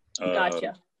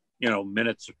 gotcha.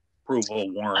 Minutes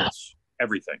approval, warrants,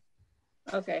 everything.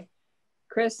 Okay,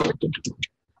 Chris.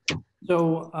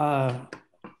 So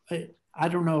I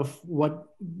don't know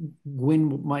what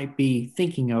Gwyn might be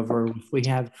thinking of, or if we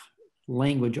have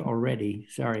language already.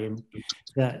 Sorry,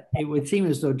 that it would seem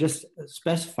as though just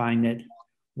specifying that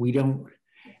one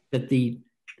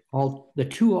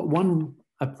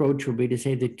approach would be to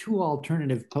say the 2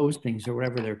 alternative postings, or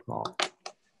whatever they're called,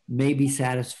 may be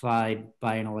satisfied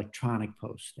by an electronic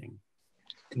posting,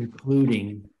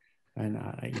 including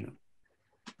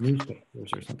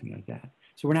newspapers or something like that.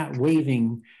 So we're not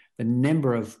waiving the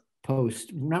number of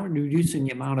posts, we're not reducing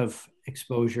the amount of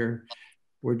exposure.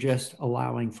 We're just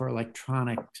allowing for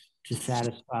electronic to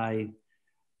satisfy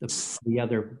the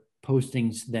other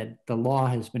postings that the law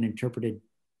has been interpreted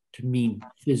to mean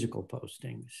physical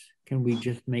postings. Can we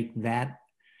just make that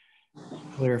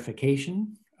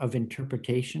clarification of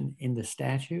interpretation in the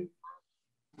statute?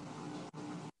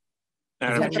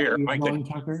 Madam Chair,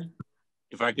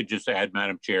 if I could just add,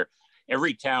 Madam Chair,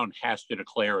 every town has to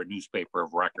declare a newspaper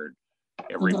of record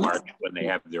every March when they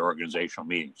have their organizational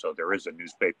meeting. So there is a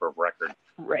newspaper of record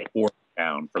for the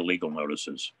town for legal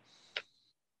notices.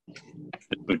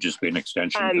 It would just be an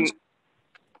extension.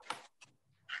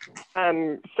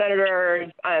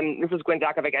 Senator, this is Gwen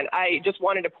Dakov again. I just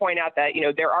wanted to point out that,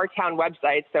 there are town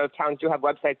websites. So if towns do have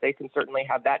websites, they can certainly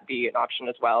have that be an option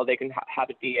as well. They can have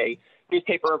it be a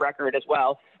newspaper of record as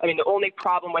well. I mean, the only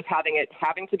problem with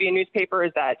having to be a newspaper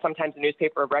is that sometimes the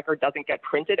newspaper of record doesn't get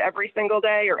printed every single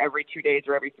day or every 2 days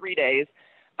or every 3 days.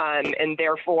 And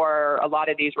therefore, a lot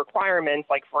of these requirements,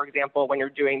 like, for example, when you're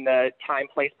doing the time,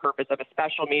 place, purpose of a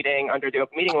special meeting under the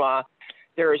open meeting law,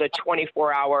 there is a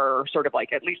 24-hour, sort of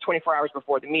like at least 24 hours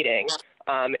before the meeting.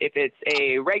 If it's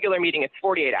a regular meeting, it's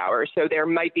 48 hours. So there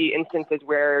might be instances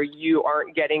where you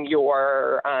aren't getting you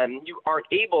aren't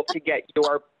able to get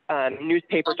your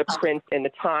newspaper to print in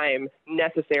the time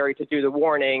necessary to do the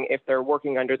warning if they're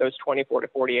working under those 24 to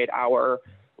 48 hour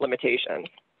limitations.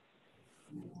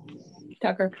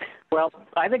 Tucker. Well,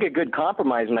 I think a good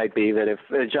compromise might be that if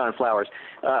John Flowers,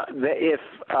 if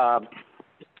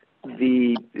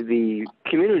the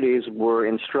communities were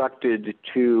instructed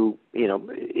to,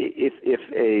 if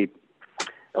a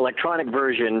electronic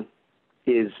version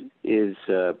is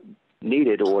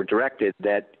needed or directed,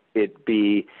 that it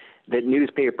be the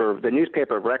newspaper of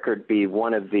record be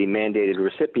one of the mandated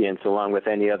recipients, along with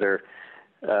any other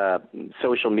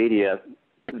social media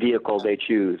vehicle they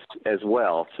choose as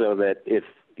well, so that if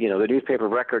the newspaper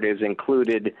of record is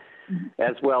included,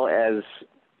 as well as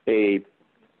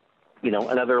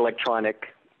another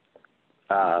electronic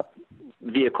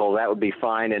vehicle, that would be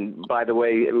fine. And by the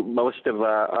way, most of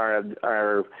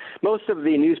the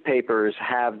newspapers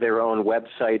have their own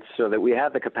websites, so that we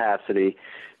have the capacity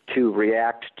to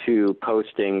react to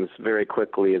postings very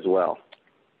quickly as well.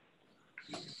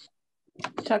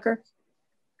 Tucker.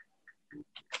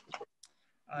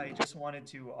 I just wanted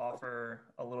to offer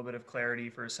a little bit of clarity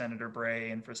for Senator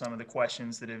Bray and for some of the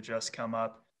questions that have just come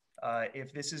up.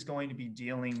 If this is going to be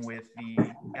dealing with the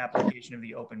application of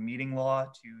the open meeting law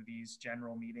to these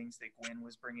general meetings that Gwen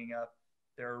was bringing up,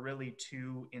 there are really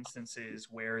 2 instances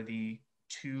where the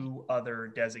 2 other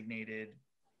designated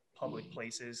public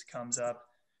places comes up.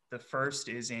 The first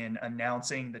is in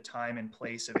announcing the time and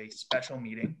place of a special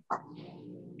meeting.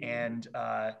 And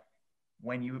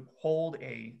when you hold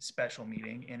a special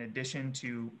meeting, in addition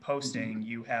to posting,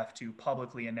 you have to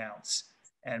publicly announce.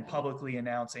 And publicly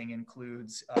announcing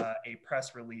includes a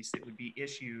press release that would be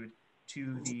issued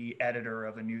to the editor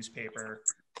of a newspaper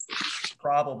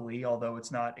probably, although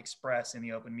it's not expressed in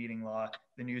the open meeting law,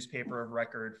 the newspaper of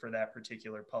record for that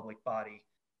particular public body.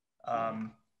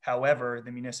 However,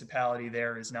 the municipality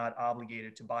there is not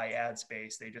obligated to buy ad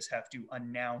space. They just have to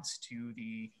announce to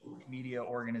the media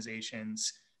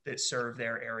organizations that serve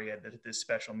their area that this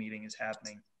special meeting is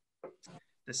happening.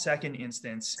 The second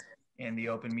instance in the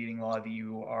open meeting law that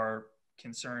you are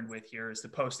concerned with here is the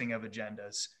posting of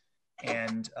agendas.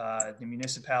 And the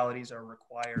municipalities are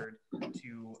required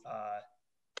to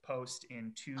post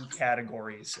in two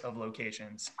categories of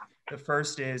locations. The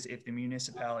first is if the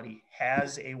municipality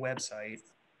has a website,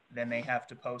 then they have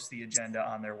to post the agenda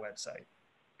on their website.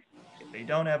 If they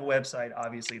don't have a website,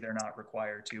 obviously they're not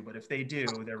required to, but if they do,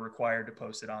 they're required to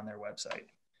post it on their website.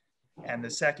 And the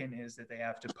second is that they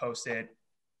have to post it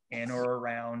in or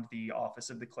around the office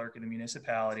of the clerk of the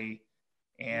municipality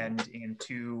and in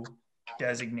two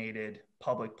designated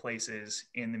public places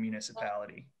in the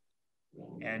municipality.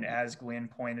 And as Gwen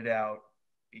pointed out,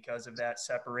 because of that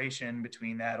separation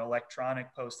between that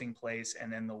electronic posting place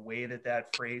and then the way that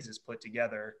that phrase is put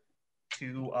together,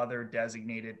 two other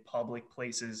designated public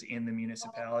places in the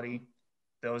municipality,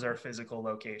 those are physical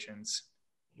locations.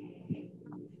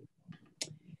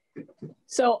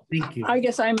 So Thank you. I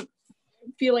guess I'm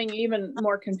feeling even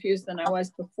more confused than I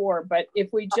was before, but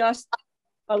if we just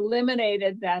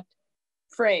eliminated that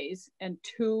phrase and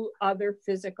two other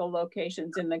physical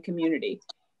locations in the community,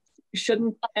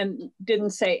 shouldn't and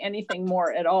didn't say anything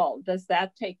more at all, does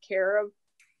that take care of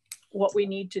what we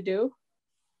need to do?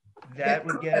 That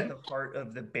would get at the heart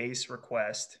of the base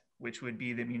request, which would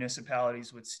be the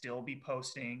municipalities would still be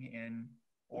posting in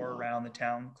or around the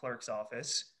town clerk's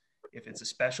office. If it's a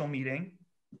special meeting,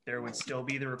 there would still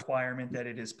be the requirement that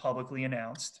it is publicly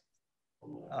announced.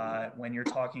 When you're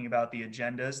talking about the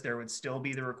agendas, there would still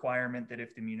be the requirement that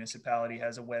if the municipality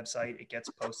has a website, it gets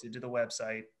posted to the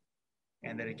website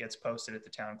and that it gets posted at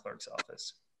the town clerk's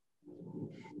office.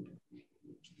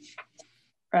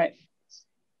 Right.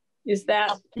 Is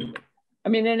that, I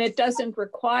mean, and it doesn't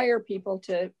require people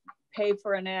to pay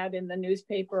for an ad in the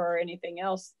newspaper or anything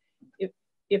else. If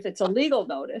it's a legal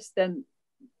notice, then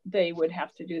they would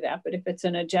have to do that. But if it's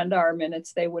an agenda or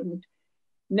minutes, they wouldn't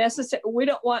necessarily. We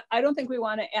don't want, I don't think we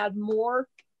want to add more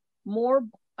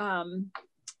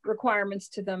requirements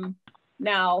to them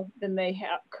now than they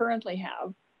currently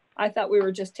have. I thought we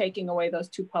were just taking away those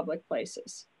two public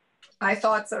places. I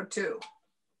thought so too.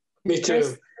 Me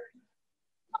too.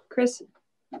 Chris?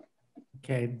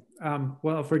 Okay.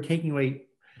 Well, if we're taking away,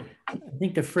 I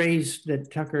think the phrase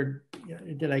that Tucker,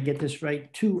 did I get this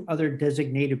right? Two other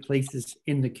designated places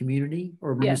in the community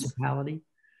or municipality? Yes.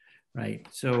 Right.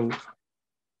 So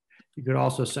you could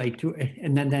also cite two,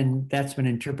 and then that's been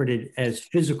interpreted as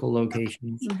physical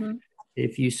locations. Mm-hmm.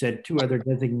 If you said two other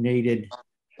designated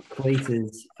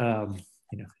places,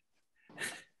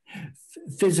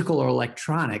 physical or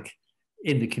electronic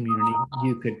in the community,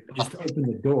 you could just open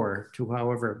the door to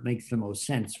however it makes the most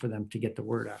sense for them to get the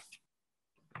word out.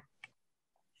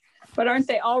 But aren't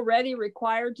they already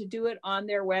required to do it on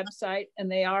their website?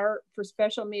 And they are, for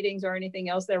special meetings or anything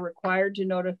else, they're required to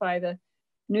notify the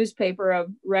newspaper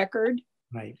of record,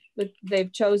 right, that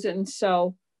they've chosen.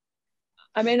 So,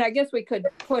 I mean, I guess we could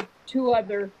put two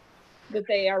other, that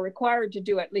they are required to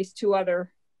do at least two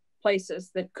other places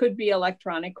that could be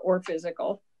electronic or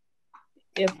physical,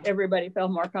 if everybody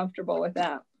felt more comfortable with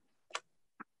that.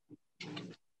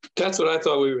 That's what I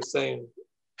thought we were saying.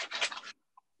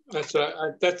 That's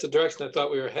the direction I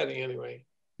thought we were heading anyway.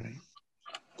 Right.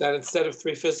 That instead of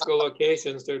three physical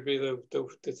locations, there'd be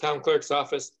the town clerk's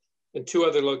office and two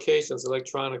other locations,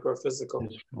 electronic or physical.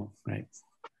 Right.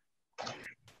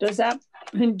 Does that,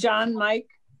 John, Mike?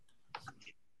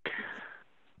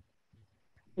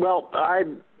 Well,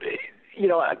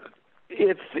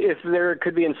 if there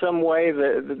could be in some way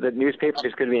the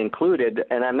newspapers could be included,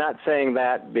 and I'm not saying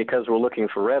that because we're looking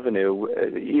for revenue,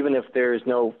 even if there's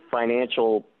no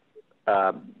financial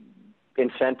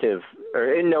incentive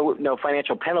or no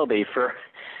financial penalty for,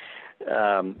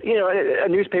 a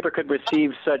newspaper could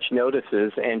receive such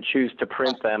notices and choose to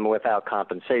print them without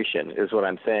compensation, is what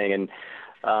I'm saying. And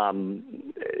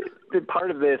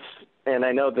part of this, and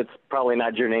I know that's probably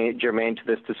not germane to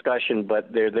this discussion,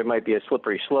 but there might be a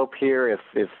slippery slope here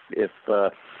if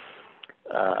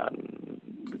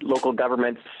local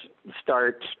governments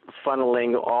start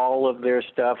funneling all of their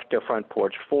stuff to Front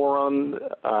Porch Forum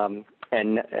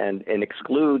and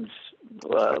excludes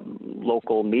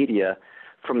local media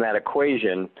from that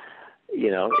equation.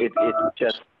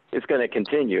 It's going to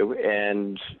continue,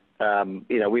 and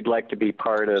we'd like to be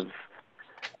part of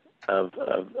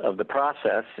the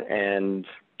process, and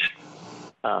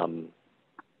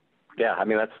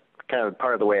that's kind of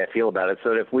part of the way I feel about it.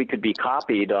 So if we could be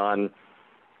copied on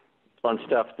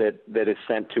stuff that is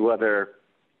sent to other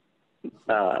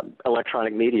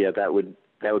electronic media, that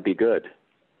would be good.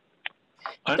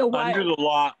 So under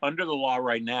the law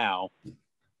right now,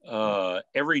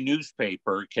 every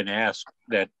newspaper can ask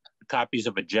that copies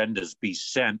of agendas be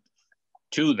sent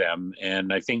to them,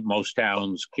 and I think most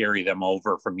towns carry them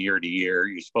over from year to year.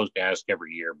 You're supposed to ask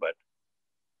every year, but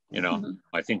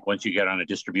I think once you get on a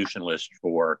distribution list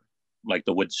for like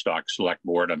the Woodstock Select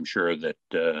Board, I'm sure that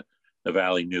the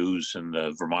Valley News and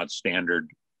the Vermont Standard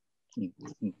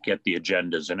get the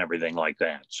agendas and everything like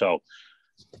that. So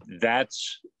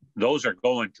those are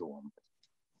going to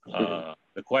them.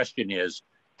 The question is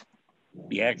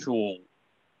the actual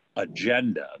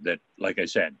agenda that, like I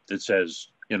said, that says,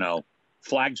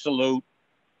 flag salute,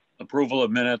 approval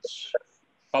of minutes,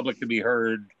 public to be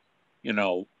heard,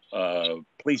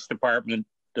 police department,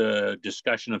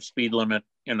 discussion of speed limit,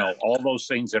 all those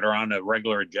things that are on a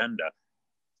regular agenda.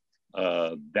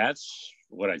 That's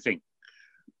what I think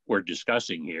we're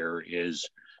discussing here, is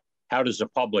how does the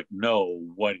public know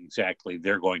what exactly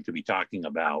they're going to be talking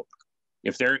about?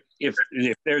 If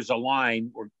there's a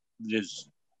line or there's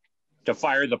to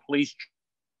fire the police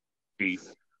chief,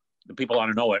 the people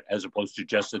want to know it, as opposed to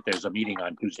just that there's a meeting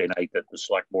on Tuesday night that the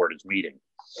select board is meeting.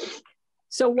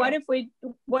 So what if we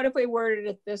worded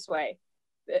it this way?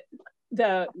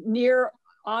 The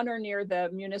on or near the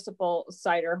municipal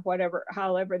site or whatever,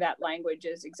 however that language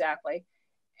is exactly,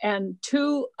 and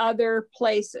 2 other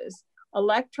places,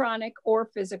 electronic or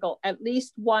physical, at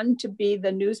least one to be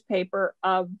the newspaper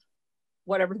of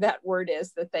whatever that word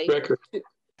is that they record.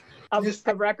 Of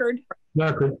a record.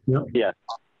 Record. Yep. Yeah.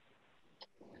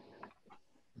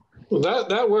 Well,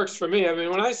 that works for me. I mean,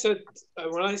 when I said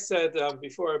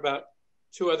before about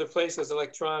 2 other places,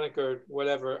 electronic or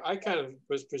whatever, I kind of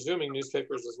was presuming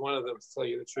newspapers was one of them, to tell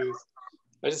you the truth.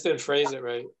 I just didn't phrase it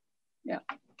right. Yeah.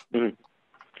 Mm-hmm.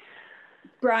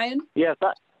 Brian? Yes,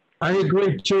 I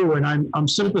agree too, and I'm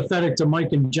sympathetic to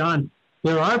Mike and John.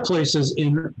 There are places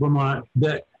in Vermont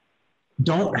that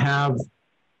don't have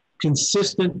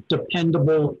consistent,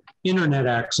 dependable internet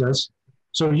access.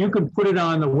 So you can put it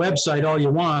on the website all you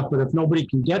want, but if nobody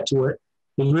can get to it,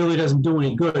 it really doesn't do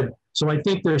any good. So I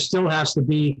think there still has to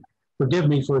be, forgive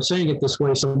me for saying it this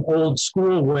way, some old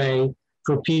school way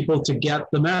for people to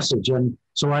get the message. And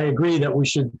so I agree that we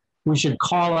should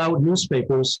call out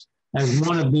newspapers as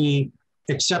one of the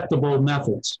acceptable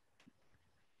methods.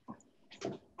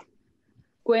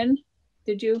 Gwen,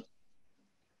 did you?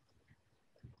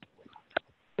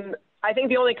 I think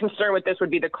the only concern with this would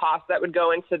be the cost that would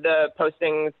go into the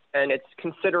postings, and it's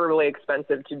considerably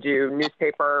expensive to do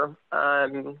newspaper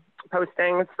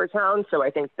postings for towns. So I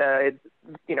think that,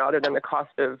 other than the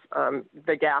cost of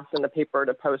the gas and the paper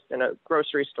to post in a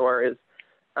grocery store is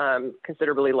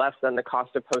considerably less than the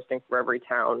cost of posting for every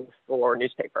town for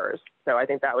newspapers. So I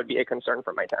think that would be a concern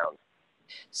for my towns.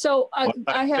 So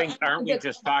aren't we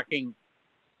just talking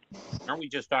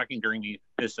during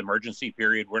this emergency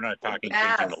period? We're not talking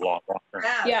changing the law.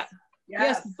 Yeah.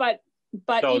 Yes, but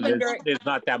so even there's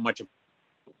not that much of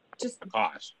just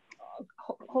cost.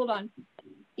 Hold on.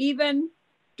 Even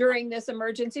during this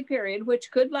emergency period,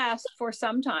 which could last for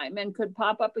some time and could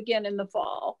pop up again in the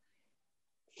fall,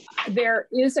 there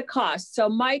is a cost. So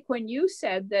Mike, when you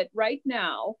said that right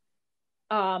now,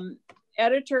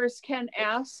 editors can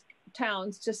ask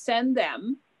towns to send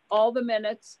them all the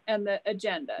minutes and the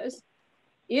agendas.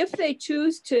 If they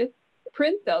choose to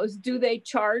print those, do they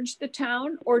charge the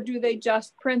town or do they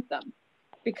just print them?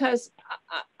 Because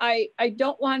I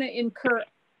don't want to incur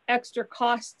extra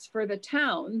costs for the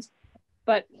towns,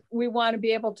 but we want to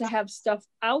be able to have stuff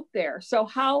out there. So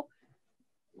how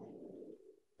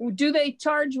do they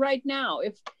charge right now?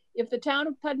 If the town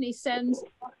of Putney sends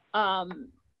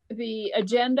the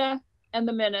agenda and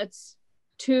the minutes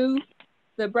to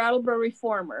the Brattleboro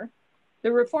Reformer,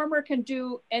 the Reformer can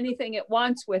do anything it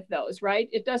wants with those, right?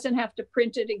 It doesn't have to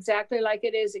print it exactly like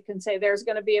it is. It can say there's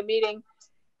going to be a meeting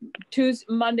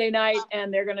Monday night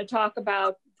and they're going to talk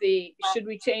about should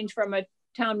we change from a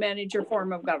town manager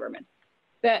form of government?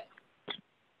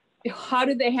 How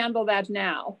do they handle that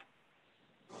now?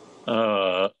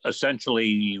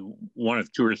 Essentially one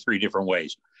of 2 or 3 different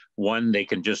ways. One, they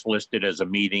can just list it as a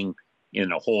meeting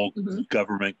in a whole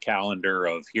government calendar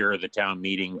of here are the town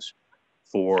meetings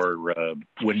for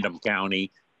Windham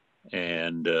County,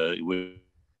 and it would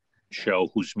show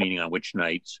who's meeting on which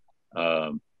nights.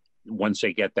 Once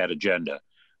they get that agenda,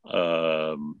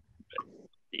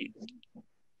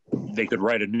 they could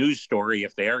write a news story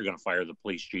if they are going to fire the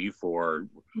police chief or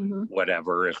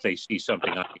whatever, if they see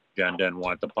something on the agenda and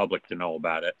want the public to know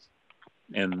about it.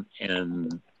 And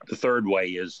the third way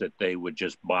is that they would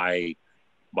just buy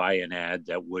an ad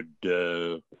that would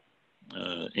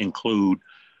include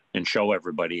and show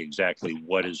everybody exactly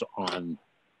what is on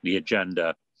the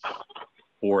agenda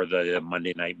for the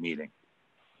Monday night meeting.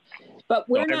 But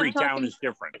we're so every not town talking, is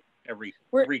different.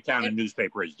 Every town and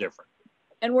newspaper is different.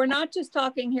 And we're not just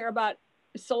talking here about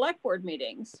select board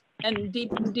meetings and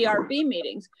DRB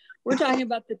meetings. We're talking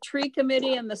about the tree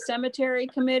committee and the cemetery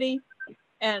committee.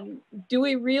 And do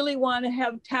we really want to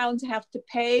have towns have to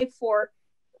pay for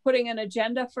putting an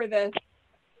agenda for the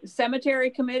cemetery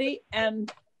committee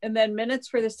and then minutes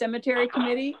for the cemetery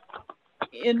committee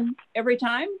in every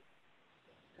time?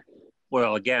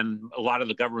 Well, again, a lot of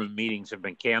the government meetings have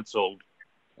been canceled.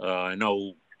 I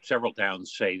know several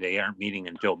towns say they aren't meeting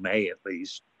until May at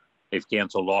least. They've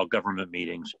canceled all government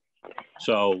meetings.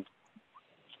 So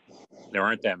there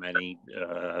aren't that many.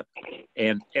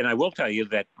 And I will tell you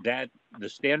that the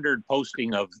standard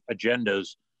posting of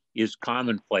agendas is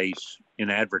commonplace in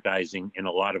advertising in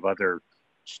a lot of other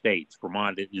states.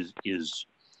 Vermont is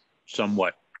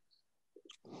somewhat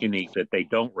unique that they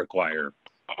don't require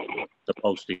the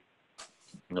posting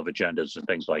of agendas and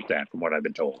things like that, from what I've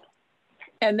been told.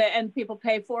 And people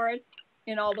pay for it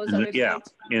in all those other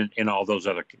states? Yeah, in all those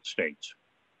other states.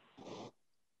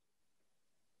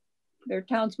 Their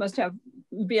towns must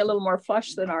be a little more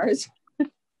flush than ours.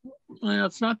 Well,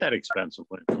 it's not that expensive.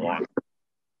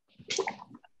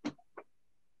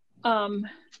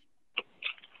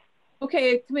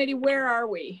 Okay, committee, where are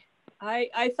we?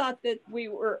 I thought that we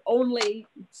were only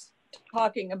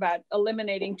talking about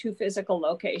eliminating 2 physical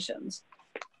locations.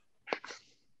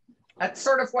 That's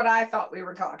sort of what I thought we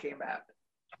were talking about.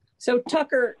 So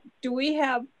Tucker, do we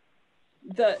have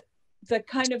the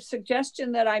kind of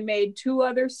suggestion that I made, 2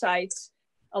 other sites,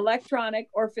 electronic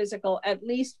or physical, at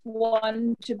least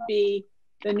one to be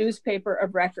the newspaper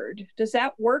of record? Does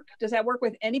that work? Does that work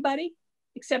with anybody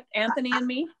except Anthony and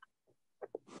me?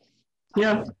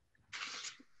 Yeah.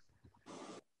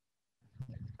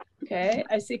 Okay,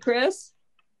 I see Chris.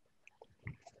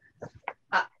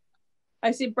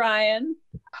 I see Brian.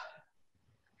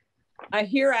 I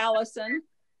hear Allison.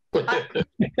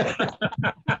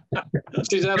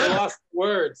 She's at a lost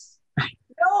words.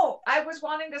 No, I was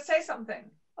wanting to say something.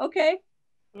 Okay.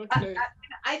 Okay.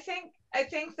 I think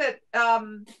that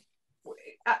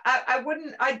I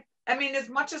wouldn't. I mean, as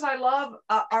much as I love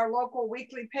our local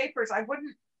weekly papers, I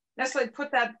wouldn't necessarily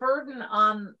put that burden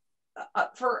on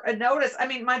for a notice. I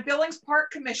mean, my Billings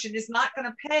Park Commission is not going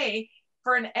to pay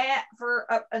for an ad for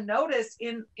a notice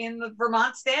in the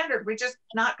Vermont Standard. We're just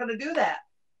not going to do that.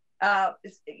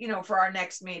 You know, for our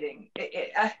next meeting.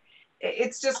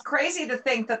 It's just crazy to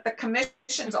think that the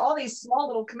commissions, all these small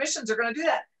little commissions, are going to do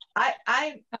that.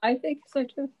 I think so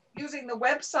too. Using the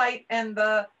website and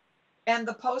the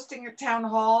posting at town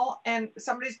hall, and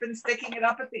somebody's been sticking it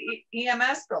up at the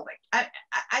EMS building. I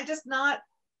just not.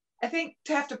 I think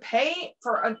to have to pay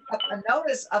for a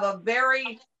notice of a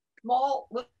very small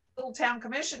little town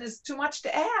commission is too much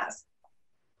to ask.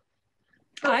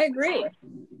 I agree,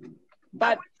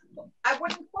 but I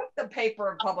wouldn't put the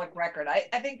paper of public record.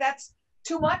 I think that's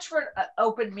too much for an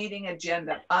open meeting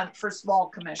agenda for small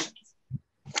commissions.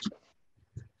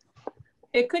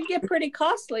 It could get pretty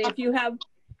costly if you have,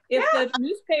 the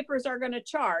newspapers are going to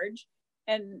charge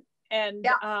and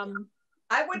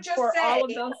I would just for say all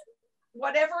of those,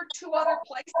 whatever 2 other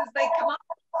places they come up.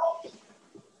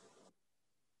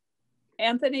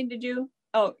 Anthony, you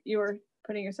were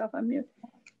putting yourself on mute.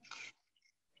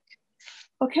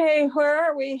 Okay, where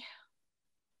are we?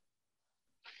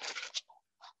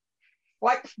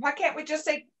 Why can't we just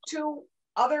say 2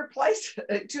 other places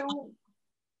to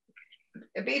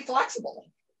be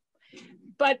flexible?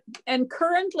 And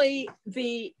currently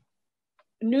the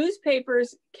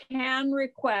newspapers can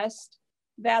request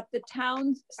that the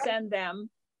towns send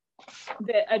them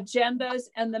the agendas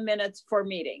and the minutes for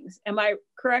meetings. Am I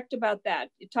correct about that?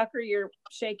 Tucker, you're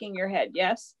shaking your head,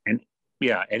 yes? And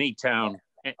yeah, any town.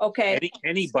 Okay.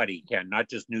 Anybody can, not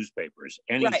just newspapers,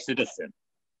 any citizen.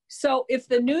 So if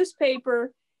the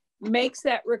newspaper makes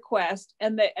that request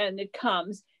and it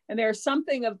comes, and there's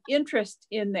something of interest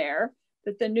in there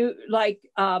that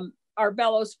our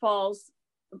Bellows Falls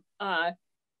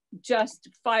just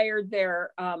fired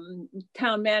their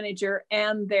town manager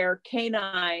and their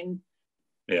canine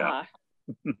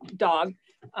dog.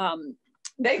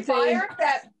 They fired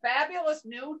that fabulous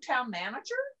new town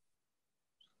manager?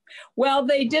 Well,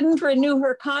 they didn't renew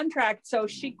her contract, so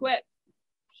she quit.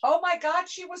 Oh my God,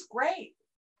 she was great.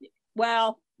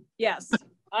 Well, yes,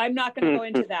 I'm not going to go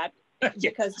into that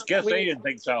because they didn't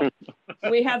think so.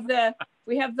 we have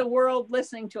the world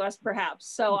listening to us,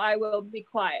 perhaps. So I will be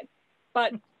quiet.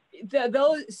 But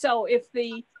So if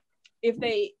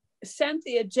they sent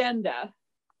the agenda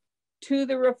to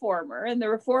the reformer and the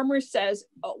reformer says,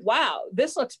 oh, wow,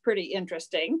 this looks pretty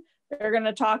interesting. They're going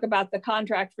to talk about the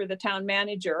contract for the town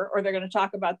manager, or they're going to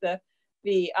talk about the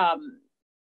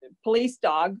police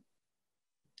dog.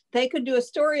 They could do a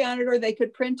story on it, or they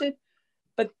could print it,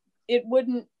 but it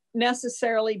wouldn't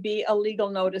necessarily be a legal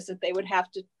notice that they would have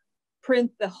to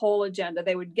print the whole agenda.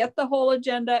 They would get the whole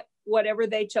agenda, whatever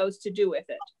they chose to do with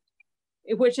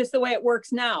it, which is the way it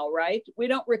works now, right? We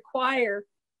don't require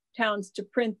towns to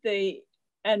print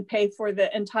and pay for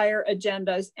the entire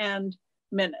agendas and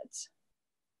minutes.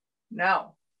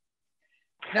 No.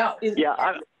 Yeah.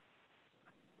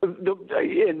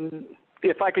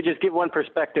 If I could just give one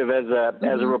perspective as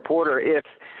a reporter, if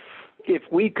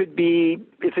it could be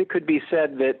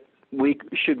said that we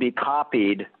should be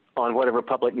copied on whatever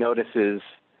public notices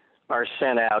are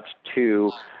sent out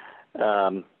to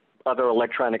other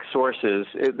electronic sources,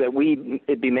 it'd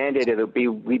be mandated that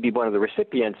we'd be one of the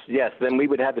recipients. Yes, then we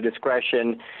would have the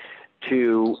discretion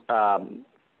to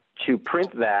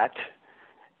print that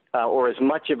or as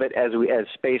much of it as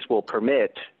space will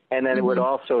permit. And then it would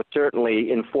also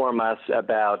certainly inform us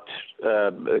about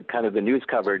kind of the news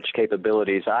coverage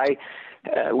capabilities.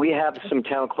 We have some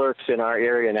town clerks in our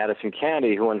area in Addison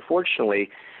County who unfortunately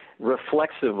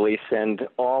reflexively send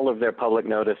all of their public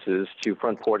notices to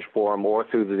Front Porch Forum or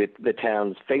through the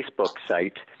town's Facebook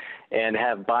site, and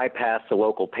have bypassed the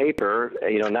local paper,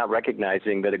 not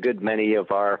recognizing that a good many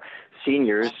of our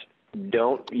seniors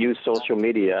don't use social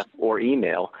media or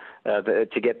email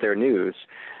to get their news.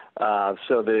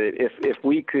 So that if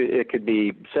we could, it could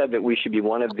be said that we should be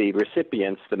one of the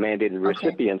recipients, the mandated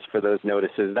recipients for those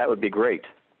notices, that would be great.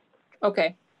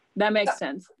 Okay, that makes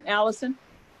sense. Allison?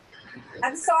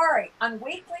 I'm sorry, on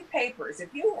weekly papers,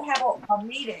 if you have a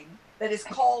meeting that is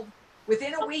called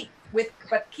within a week,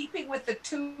 but keeping with the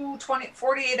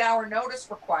 48-hour notice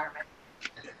requirement,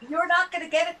 you're not going to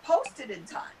get it posted in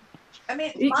time. I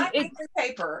mean, my weekly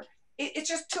paper, it's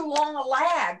just too long a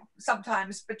lag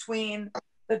sometimes between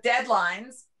the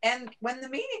deadlines and when the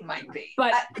meeting might be.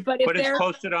 But it's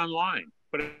posted online.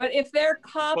 But if they're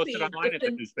copied, posted online at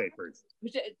the newspapers.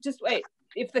 Just wait.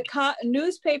 If the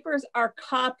newspapers are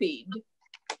copied,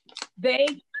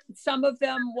 some of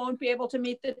them won't be able to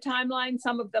meet the timeline.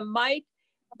 Some of them might,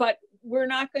 but we're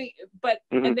not going.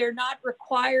 And they're not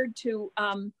required to.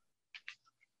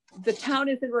 The town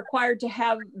isn't required to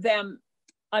have them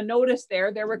a notice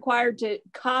there. They're required to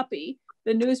copy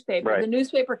the newspaper. Right. The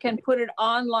newspaper can put it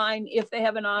online if they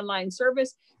have an online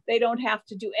service. They don't have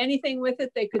to do anything with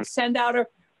it. They could send out a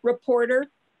reporter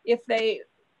if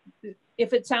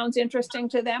it sounds interesting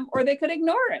to them, or they could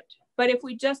ignore it. But if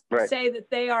we just say that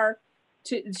they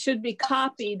should be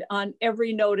copied on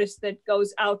every notice that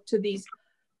goes out to these,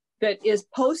 that is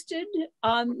posted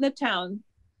on the town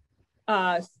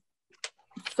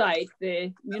site,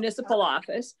 the municipal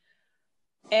office,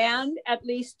 and at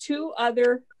least 2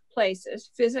 other places,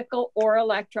 physical or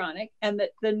electronic, and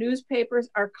that the newspapers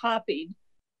are copied.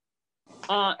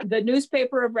 The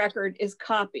newspaper of record is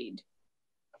copied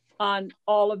on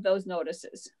all of those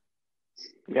notices.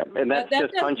 Yep, and that's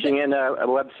just punching in a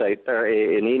website or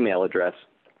an email address.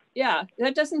 Yeah,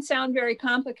 that doesn't sound very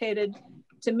complicated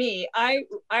to me. I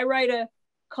write a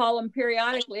column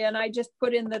periodically, and I just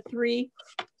put in the 3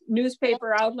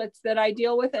 newspaper outlets that I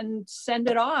deal with and send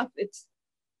it off.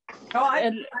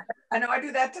 I know I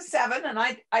do that to 7, and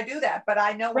I do that, but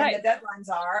I know when the deadlines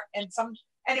are, and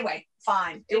anyway,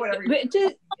 fine, do whatever you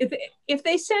do. If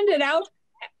they send it out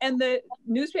and the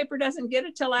newspaper doesn't get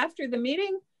it till after the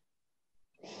meeting,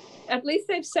 at least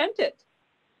they've sent it.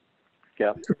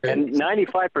 Yeah, and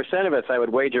 95% of us, I would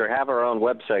wager, have our own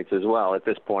websites as well at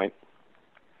this point.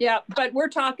 Yeah, but we're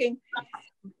talking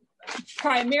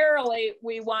primarily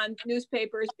we want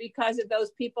newspapers because of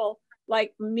those people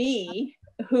like me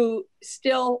who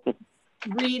still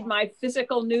read my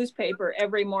physical newspaper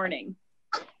every morning.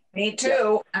 Me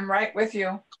too. I'm right with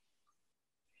you.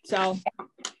 So,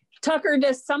 Tucker,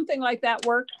 does something like that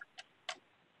work?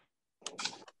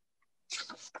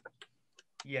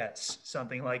 Yes,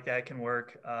 something like that can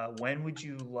work. When would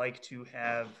you like to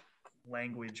have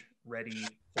language ready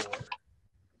for?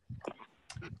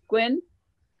 Gwen?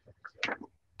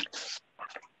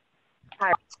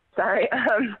 Hi, sorry.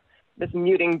 This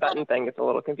muting button thing is a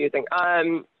little confusing.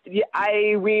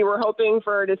 We were hoping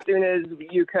for it as soon as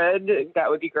you could. That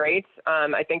would be great.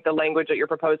 I think the language that you're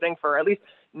proposing for at least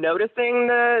noticing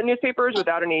the newspapers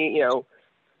without any,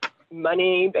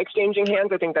 money exchanging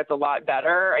hands, I think that's a lot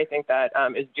better. I think that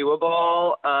is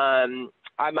doable.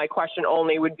 My question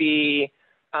only would be,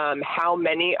 how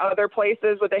many other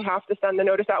places would they have to send the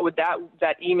notice out? Would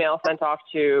that email sent off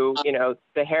to, you know,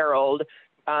 the Herald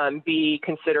be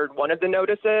considered one of the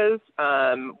notices?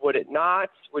 Would it not?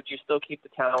 Would you still keep the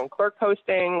town clerk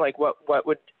posting? Like what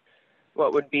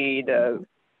would be the,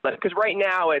 because right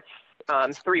now it's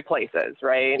 3 places,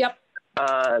 right? Yep.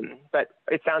 But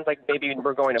it sounds like maybe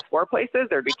we're going to 4 places.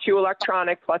 There'd be 2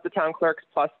 electronic plus the town clerks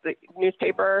plus the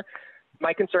newspaper.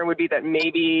 My concern would be that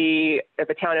maybe if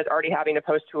a town is already having to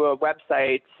post to a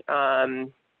website,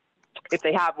 if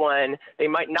they have one, they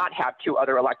might not have 2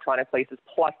 other electronic places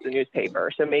plus the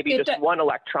newspaper. So maybe just 1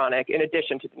 electronic in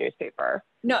addition to the newspaper.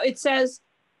 No, it says,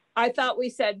 I thought we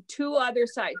said 2 other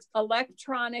sites,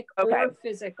 electronic or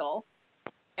physical,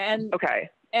 and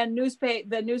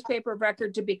the newspaper of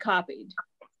record to be copied.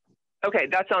 Okay,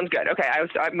 that sounds good. Okay,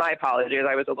 my apologies.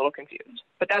 I was a little confused,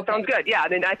 but that sounds good. Yeah, I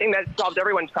mean, I think that solves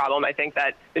everyone's problem. I think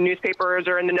that the newspapers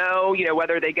are in the know. You know,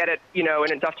 whether they get it, you know,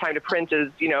 in enough time to print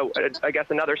is, you know, I guess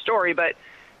another story. But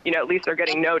you know, at least they're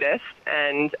getting noticed,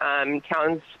 and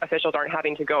towns officials aren't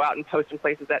having to go out and post in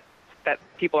places that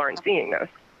people aren't seeing this.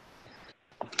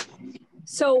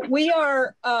 So we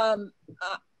don't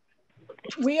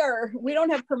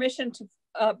have permission to.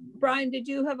 Brian, did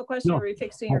you have a question? No. Or are you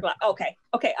fixing your glass? Okay.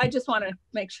 I just want to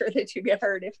make sure that you get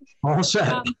heard. All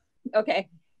set. Okay.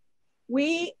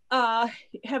 We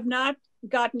have not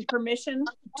gotten permission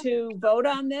to vote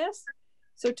on this.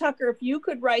 So Tucker, if you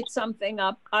could write something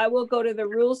up, I will go to the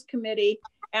Rules Committee,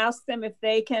 ask them if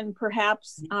they can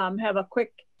perhaps have a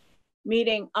quick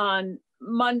meeting on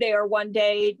Monday or one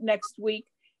day next week.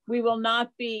 We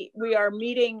are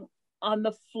meeting on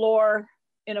the floor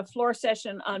in a floor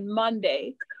session on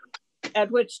Monday, at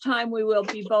which time we will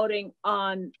be voting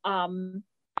on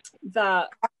the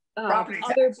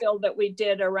other bill that we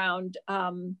did around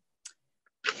the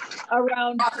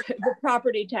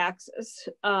property taxes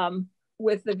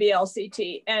with the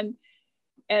VLCT, and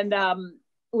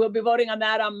we'll be voting on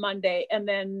that on Monday, and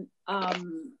then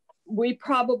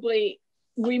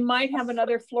we might have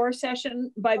another floor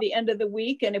session by the end of the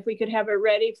week, and if we could have it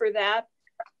ready for that,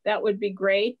 that would be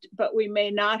great, but we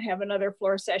may not have another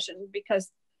floor session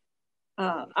because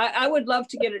I would love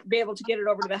to be able to get it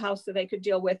over to the House so they could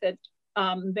deal with it.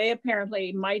 They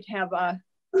apparently might have a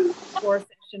floor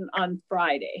session on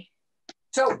Friday.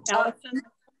 So, Allison?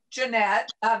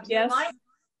 Jeanette, yes?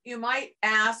 you might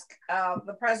ask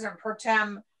the President Pro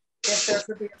Tem if there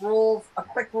could be a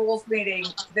quick rules meeting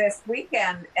this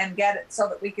weekend and get it so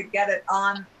that we could get it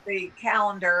on the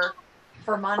calendar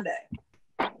for Monday.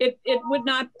 It would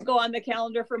not go on the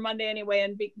calendar for Monday anyway,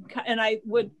 and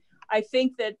I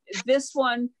think that this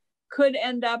one could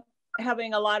end up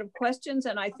having a lot of questions,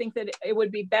 and I think that it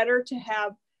would be better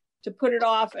to put it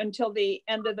off until the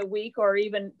end of the week or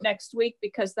even next week,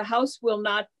 because the House will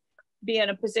not be in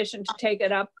a position to take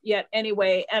it up yet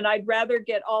anyway, and I'd rather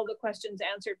get all the questions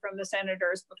answered from the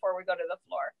senators before we go to the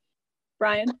floor.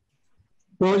 Brian?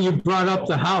 Well, you brought up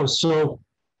the House, so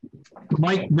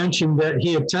Mike mentioned that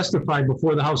he had testified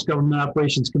before the House Government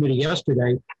Operations Committee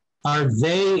yesterday. Are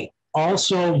they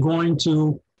also going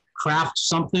to craft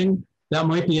something? That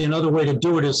might be another way to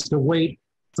do it, is to wait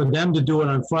for them to do it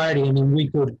on Friday, and then we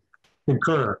could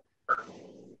concur.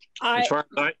 As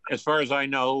far as I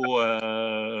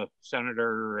know,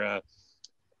 Senator,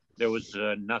 there was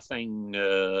nothing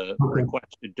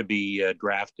requested to be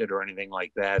drafted or anything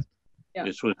like that. Yeah.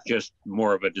 This was just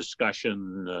more of a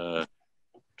discussion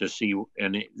to see,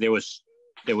 and there was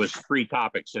 3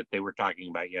 topics that they were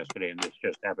talking about yesterday, and this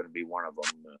just happened to be one of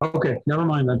them. Okay, never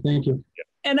mind then. Thank you. Yeah.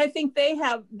 And I think they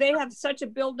have such a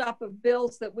buildup of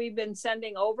bills that we've been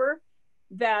sending over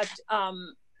that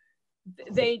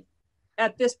they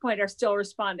at this point are still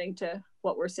responding to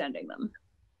what we're sending them.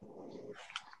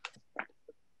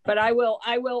 But I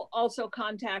will also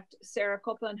contact Sarah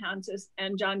Copeland-Hanses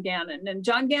and John Gannon. And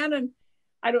John Gannon,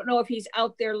 I don't know if he's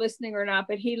out there listening or not,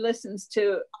 but he listens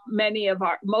to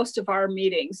most of our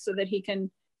meetings so that he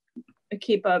can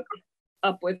keep up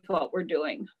with what we're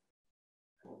doing.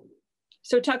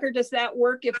 So Tucker, does that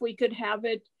work if we could have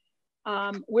it?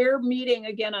 We're meeting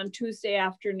again on Tuesday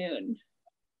afternoon.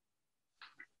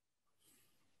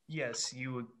 Yes,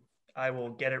 I will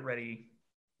get it ready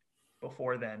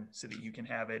before then so that you can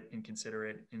have it and consider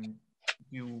it and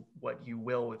do what you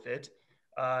will with it.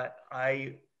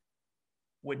 I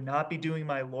would not be doing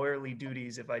my lawyerly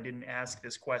duties if I didn't ask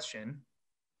this question.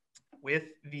 With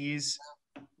these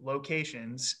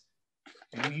locations,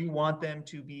 do you want them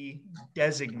to be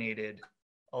designated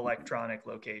electronic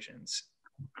locations?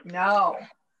 No.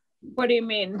 What do you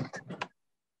mean?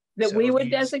 That we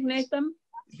would designate them?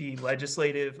 The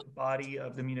legislative body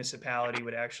of the municipality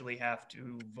would actually have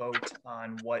to vote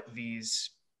on what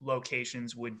these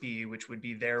locations would be, which would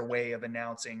be their way of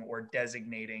announcing or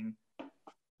designating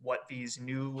what these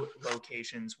new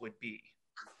locations would be.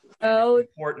 Oh, it's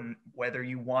important whether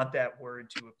you want that word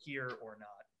to appear or not.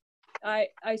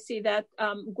 I see that.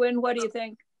 Gwen, what do you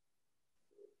think?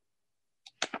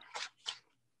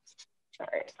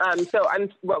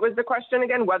 What was the question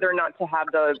again? Whether or not to have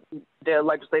the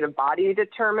legislative body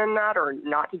determine that or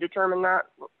not to determine that?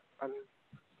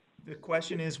 The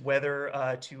question is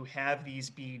whether to have these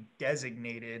be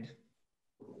designated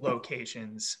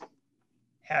locations,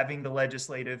 having the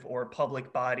legislative or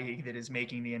public body that is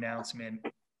making the announcement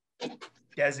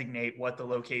designate what the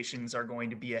locations are going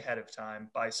to be ahead of time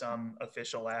by some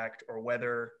official act, or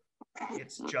whether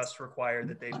it's just required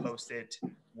that they post it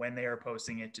when they are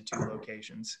posting it to 2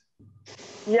 locations.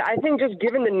 Yeah, I think just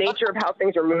given the nature of how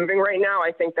things are moving right now,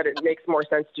 I think that it makes more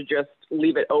sense to just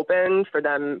leave it open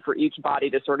for each body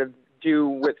to sort of do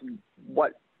with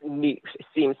what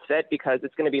seems fit, because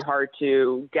it's going to be hard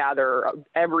to gather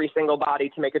every single body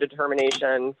to make a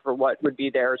determination for what would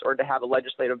be theirs, or to have a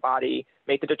legislative body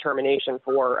make the determination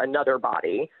for another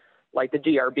body, like the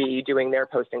DRB doing their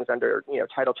postings under,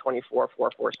 Title 24,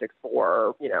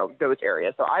 4464, those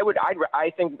areas. So I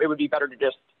think it would be better to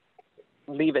just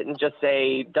leave it and just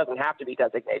say doesn't have to be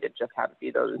designated, just have it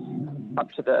be those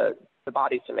up to the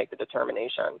bodies to make the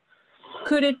determination.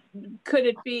 Could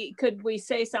we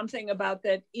say something about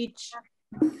that each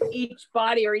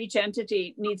body or each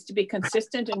entity needs to be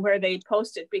consistent in where they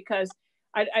post it? Because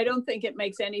I don't think it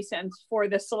makes any sense for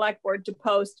the select board to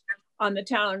post on the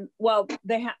town,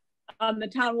 on the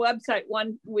town website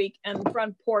one week and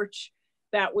front porch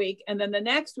that week, and then the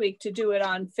next week to do it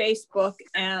on Facebook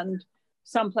and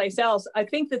someplace else. I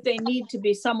think that they need to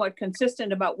be somewhat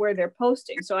consistent about where they're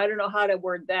posting. So I don't know how to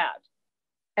word that.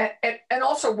 And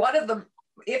also, one of them,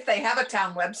 if they have a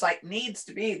town website, needs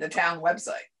to be the town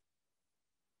website.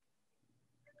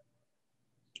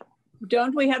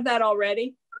 Don't we have that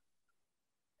already?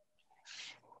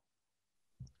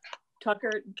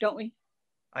 Tucker, don't we?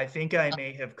 I think I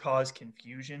may have caused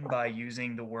confusion by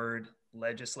using the word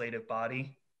legislative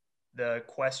body. The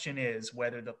question is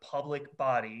whether the public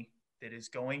body that is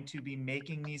going to be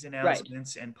making these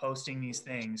announcements and posting these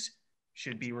things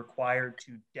should be required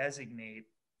to designate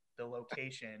the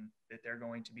location that they're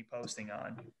going to be posting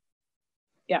on.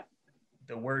 Yeah.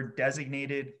 The word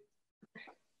designated,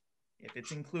 if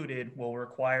it's included, will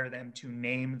require them to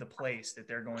name the place that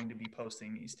they're going to be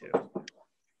posting these to.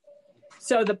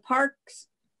 So the parks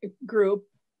group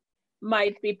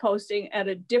might be posting at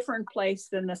a different place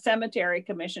than the cemetery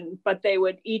commission, but they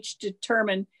would each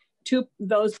determine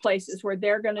those places where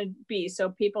they're going to be, so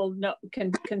people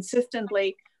can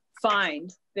consistently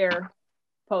find their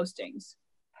postings.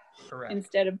 Correct.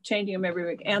 Instead of changing them every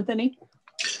week. Anthony?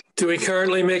 Do we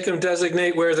currently make them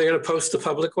designate where they're going to post the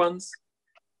public ones?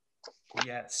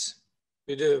 Yes.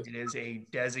 We do. It is a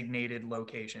designated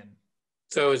location.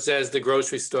 So it says the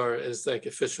grocery store is like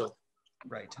official.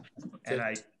 Right.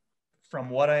 And from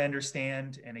what I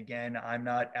understand, and again, I'm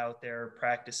not out there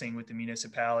practicing with the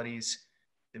municipalities,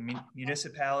 the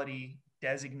municipality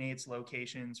designates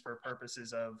locations for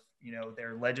purposes of,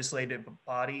 their legislative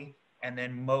body, and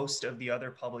then most of the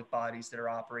other public bodies that are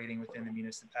operating within the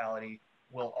municipality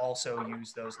will also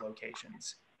use those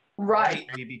locations. Right.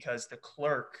 Because the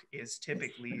clerk is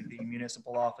typically the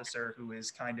municipal officer who is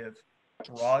kind of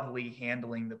broadly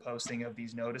handling the posting of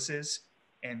these notices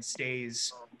and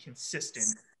stays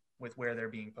consistent with where they're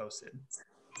being posted.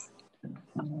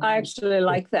 I actually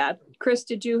like that. Chris,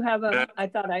 did you have I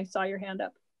thought I saw your hand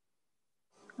up.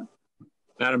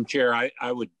 Madam Chair,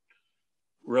 I would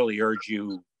really urge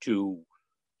you to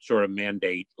sort of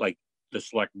mandate, like the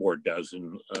select board does,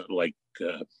 and like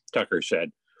Tucker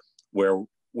said, where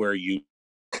you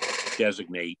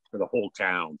designate for the whole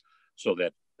town, so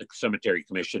that the cemetery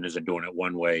commission isn't doing it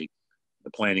one way, the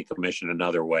planning commission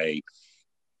another way,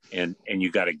 and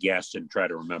you got to guess and try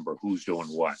to remember who's doing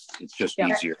what. It's just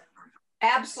easier.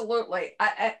 Absolutely.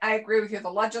 I agree with you.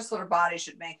 The legislative body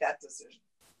should make that decision.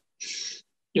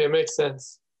 Yeah, it makes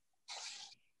sense.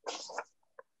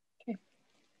 Okay.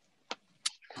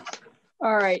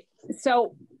 All right.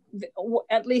 So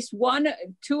at least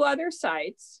two other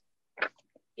sites,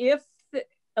 if the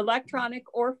electronic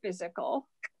or physical,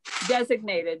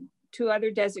 designated, 2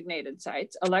 other designated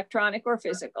sites, electronic or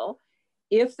physical.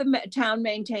 If the town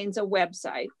maintains a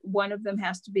website, one of them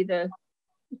has to be the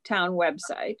town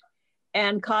website,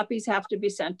 and copies have to be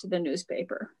sent to the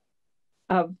newspaper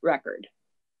of record.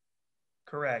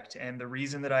 Correct. And the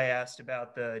reason that I asked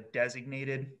about the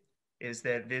designated is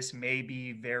that this may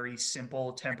be very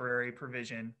simple temporary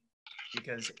provision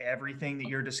because everything that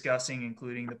you're discussing,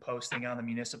 including the posting on the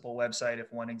municipal website,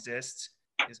 if one exists,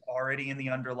 is already in the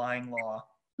underlying law.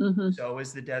 So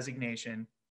is the designation.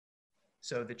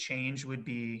 So the change would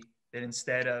be that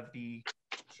instead of the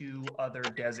 2 other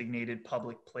designated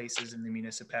public places in the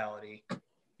municipality,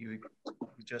 you would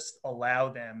just allow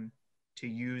them to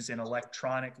use an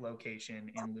electronic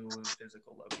location in lieu of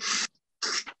physical location.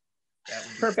 That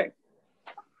would be perfect.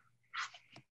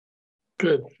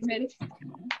 Good.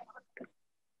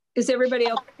 Is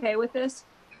everybody okay with this?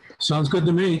 Sounds good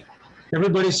to me.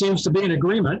 Everybody seems to be in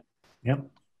agreement. Yep.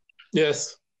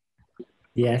 Yes.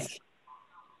 Yes.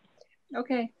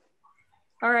 Okay.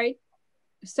 All right.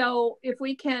 So if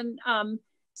we can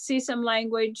see some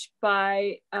language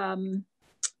by,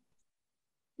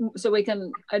 so we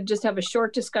can just have a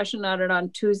short discussion on it on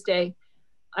Tuesday.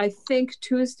 I think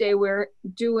Tuesday we're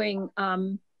doing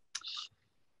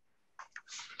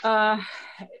title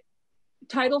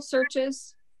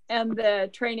searches and the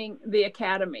training, the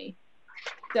academy.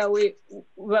 So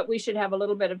we should have a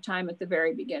little bit of time at the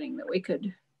very beginning that we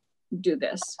could do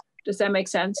this. Does that make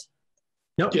sense?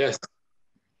 Yep. Yes.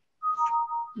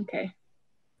 Okay.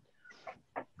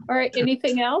 All right,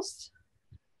 anything else?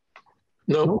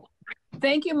 No.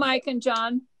 Thank you, Mike and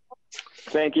John.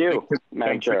 Thank you,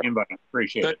 Madam Chair.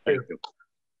 Appreciate it. Thank you.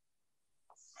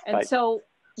 And Bye. so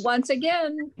once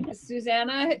again,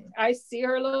 Susanna, I see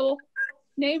her little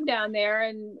name down there,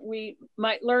 and we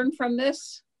might learn from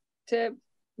this to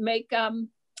make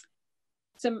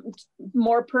some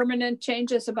more permanent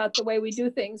changes about the way we do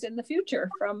things in the future.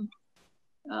 From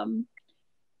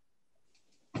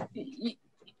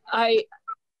I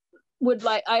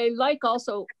like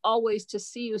also always to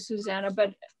see you, Susanna,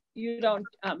 but you don't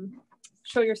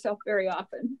show yourself very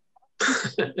often.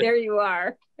 There you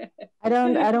are. I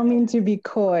don't mean to be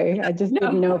coy. I just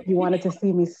didn't know if you wanted to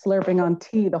see me slurping on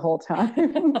tea the whole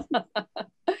time.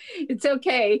 It's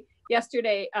okay.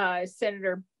 Yesterday,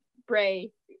 Senator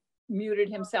Bray muted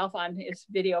himself on his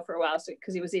video for a while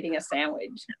because he was eating a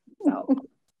sandwich. So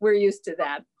we're used to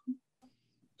that.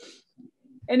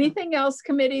 Anything else,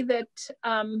 committee, that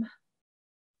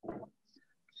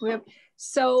we have?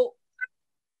 So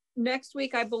next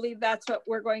week, I believe that's what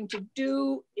we're going to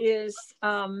do is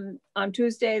on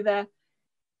Tuesday,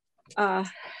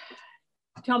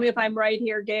 tell me if I'm right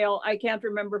here, Gail. I can't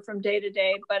remember from day to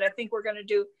day, but I think we're going to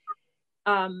do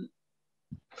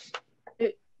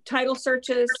title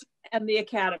searches and the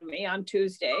academy on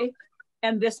Tuesday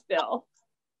and this bill.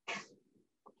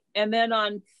 And then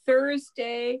on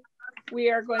Thursday, we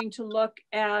are going to look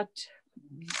at,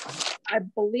 I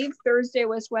believe Thursday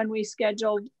was when we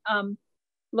scheduled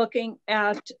looking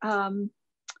at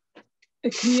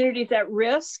communities at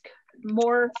risk,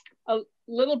 a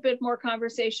little bit more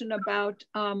conversation about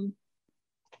the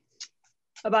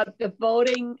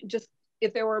voting, just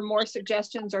if there were more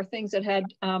suggestions or things that had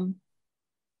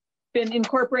been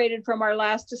incorporated from our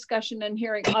last discussion, and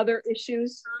hearing other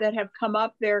issues that have come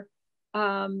up there.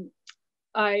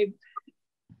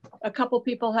 A couple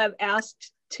people have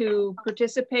asked to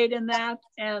participate in that,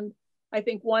 and I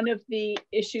think one of the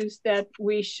issues that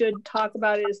we should talk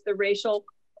about is the racial,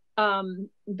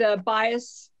 the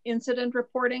bias incident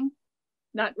reporting,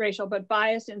 not racial, but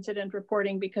bias incident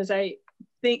reporting, because I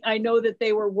know that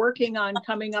they were working on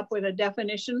coming up with a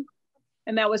definition,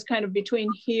 and that was kind of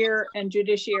between here and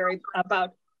judiciary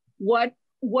about what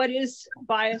is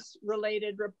bias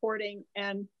related reporting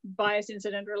and bias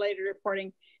incident related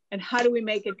reporting, and how do we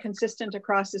make it consistent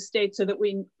across the state so that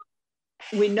we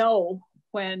know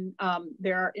when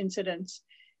there are incidents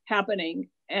happening,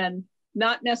 and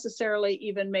not necessarily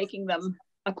even making them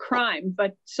a crime,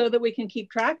 but so that we can keep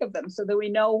track of them, so that we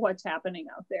know what's happening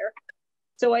out there.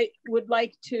 So I would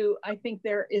like to, I think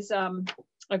there is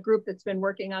a group that's been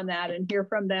working on that, and hear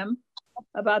from them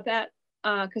about that,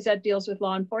 because that deals with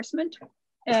law enforcement.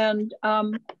 And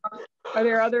are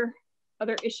there other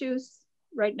issues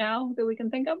right now that we can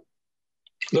think of?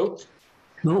 Nope.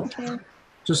 Nope. Okay.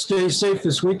 Just stay safe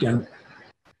this weekend.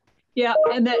 Yeah,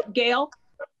 and that, Gail?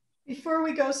 Before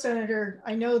we go, Senator,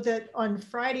 I know that on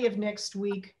Friday of next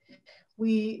week,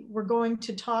 we were going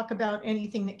to talk about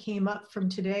anything that came up from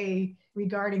today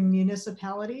regarding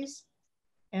municipalities.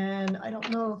 And I don't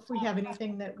know if we have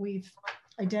anything that we've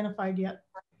identified yet.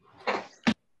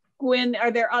 Gwen,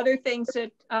 are there other things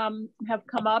that have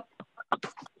come up?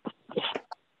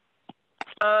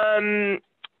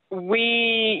 I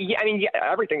mean,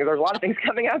 everything. There's a lot of things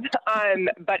coming up,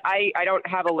 but I don't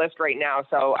have a list right now.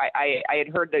 So I had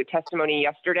heard the testimony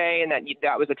yesterday, and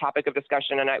that was a topic of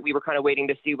discussion, and we were kind of waiting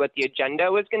to see what the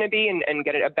agenda was going to be and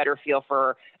get a better feel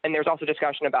for. And there's also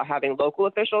discussion about having local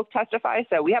officials testify.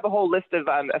 So we have a whole list of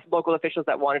local officials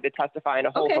that wanted to testify on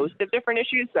a whole host of different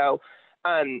issues. So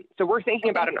so we're thinking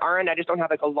about an RN. I just don't have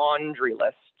like a laundry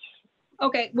list.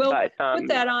 Okay, we'll put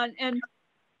that on. And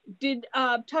did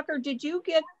Tucker, did you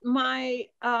get my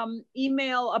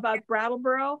email about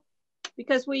Brattleboro?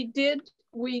 Because we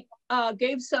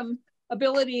gave some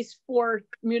abilities for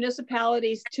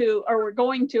municipalities to, or we're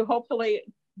going to hopefully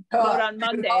vote on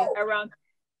Monday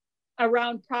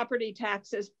around property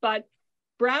taxes. But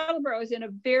Brattleboro is in a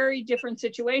very different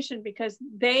situation because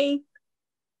they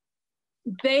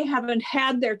haven't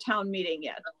had their town meeting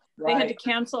yet. Right. They had to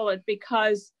cancel it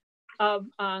because of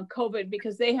COVID,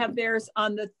 because they have theirs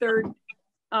on the third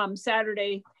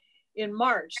Saturday in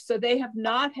March. So they have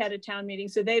not had a town meeting.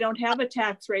 So they don't have a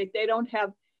tax rate. They don't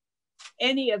have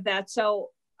any of that. So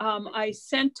I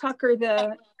sent Tucker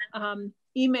the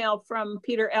email from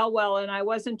Peter Elwell, and I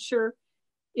wasn't sure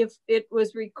if it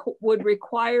was would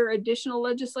require additional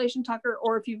legislation, Tucker,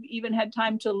 or if you've even had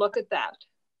time to look at that.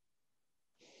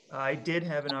 I did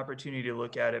have an opportunity to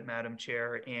look at it, Madam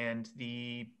Chair, and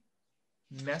the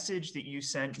message that you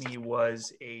sent me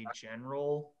was a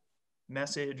general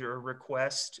message or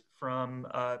request from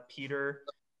Peter,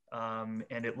 and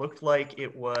it looked like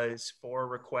it was for a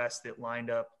request that lined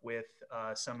up with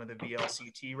some of the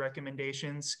VLCT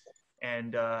recommendations,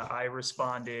 and I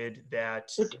responded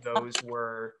that those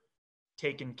were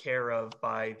taken care of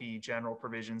by the general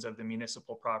provisions of the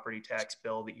municipal property tax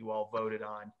bill that you all voted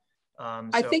on.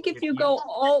 I think if you go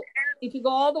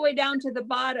all the way down to the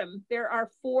bottom, there are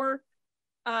 4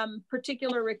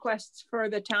 particular requests for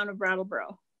the town of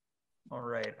Brattleboro. All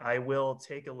right, I will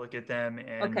take a look at them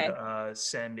and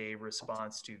send a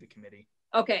response to the committee.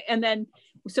 Okay, and then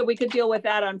so we could deal with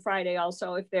that on Friday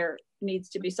also if there needs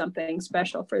to be something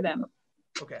special for them.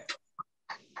 Okay.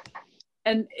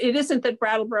 And it isn't that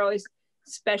Brattleboro is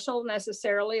special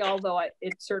necessarily, although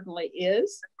it certainly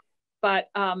is, but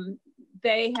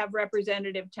they have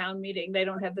representative town meeting. They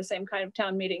don't have the same kind of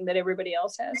town meeting that everybody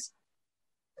else has.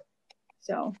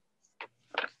 So,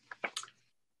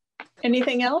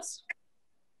 anything else?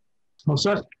 All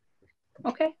set.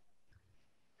 Okay.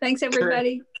 Thanks,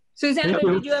 everybody. Susanna,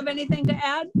 did you have anything to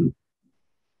add?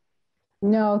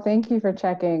 No, thank you for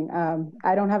checking.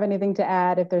 I don't have anything to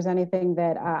add. If there's anything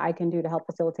that I can do to help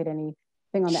facilitate anything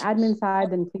on the admin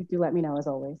side, then please do let me know as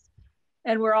always.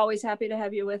 And we're always happy to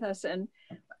have you with us. And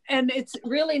it's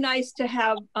really nice to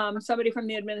have somebody from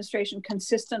the administration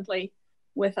consistently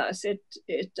with us.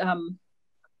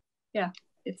 Yeah,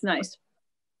 it's nice.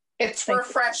 It's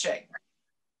refreshing.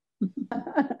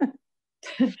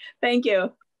 Thank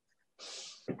you.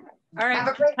 All right. Have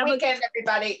a great weekend,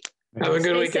 everybody. Have a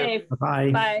good weekend.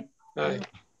 Bye. Bye.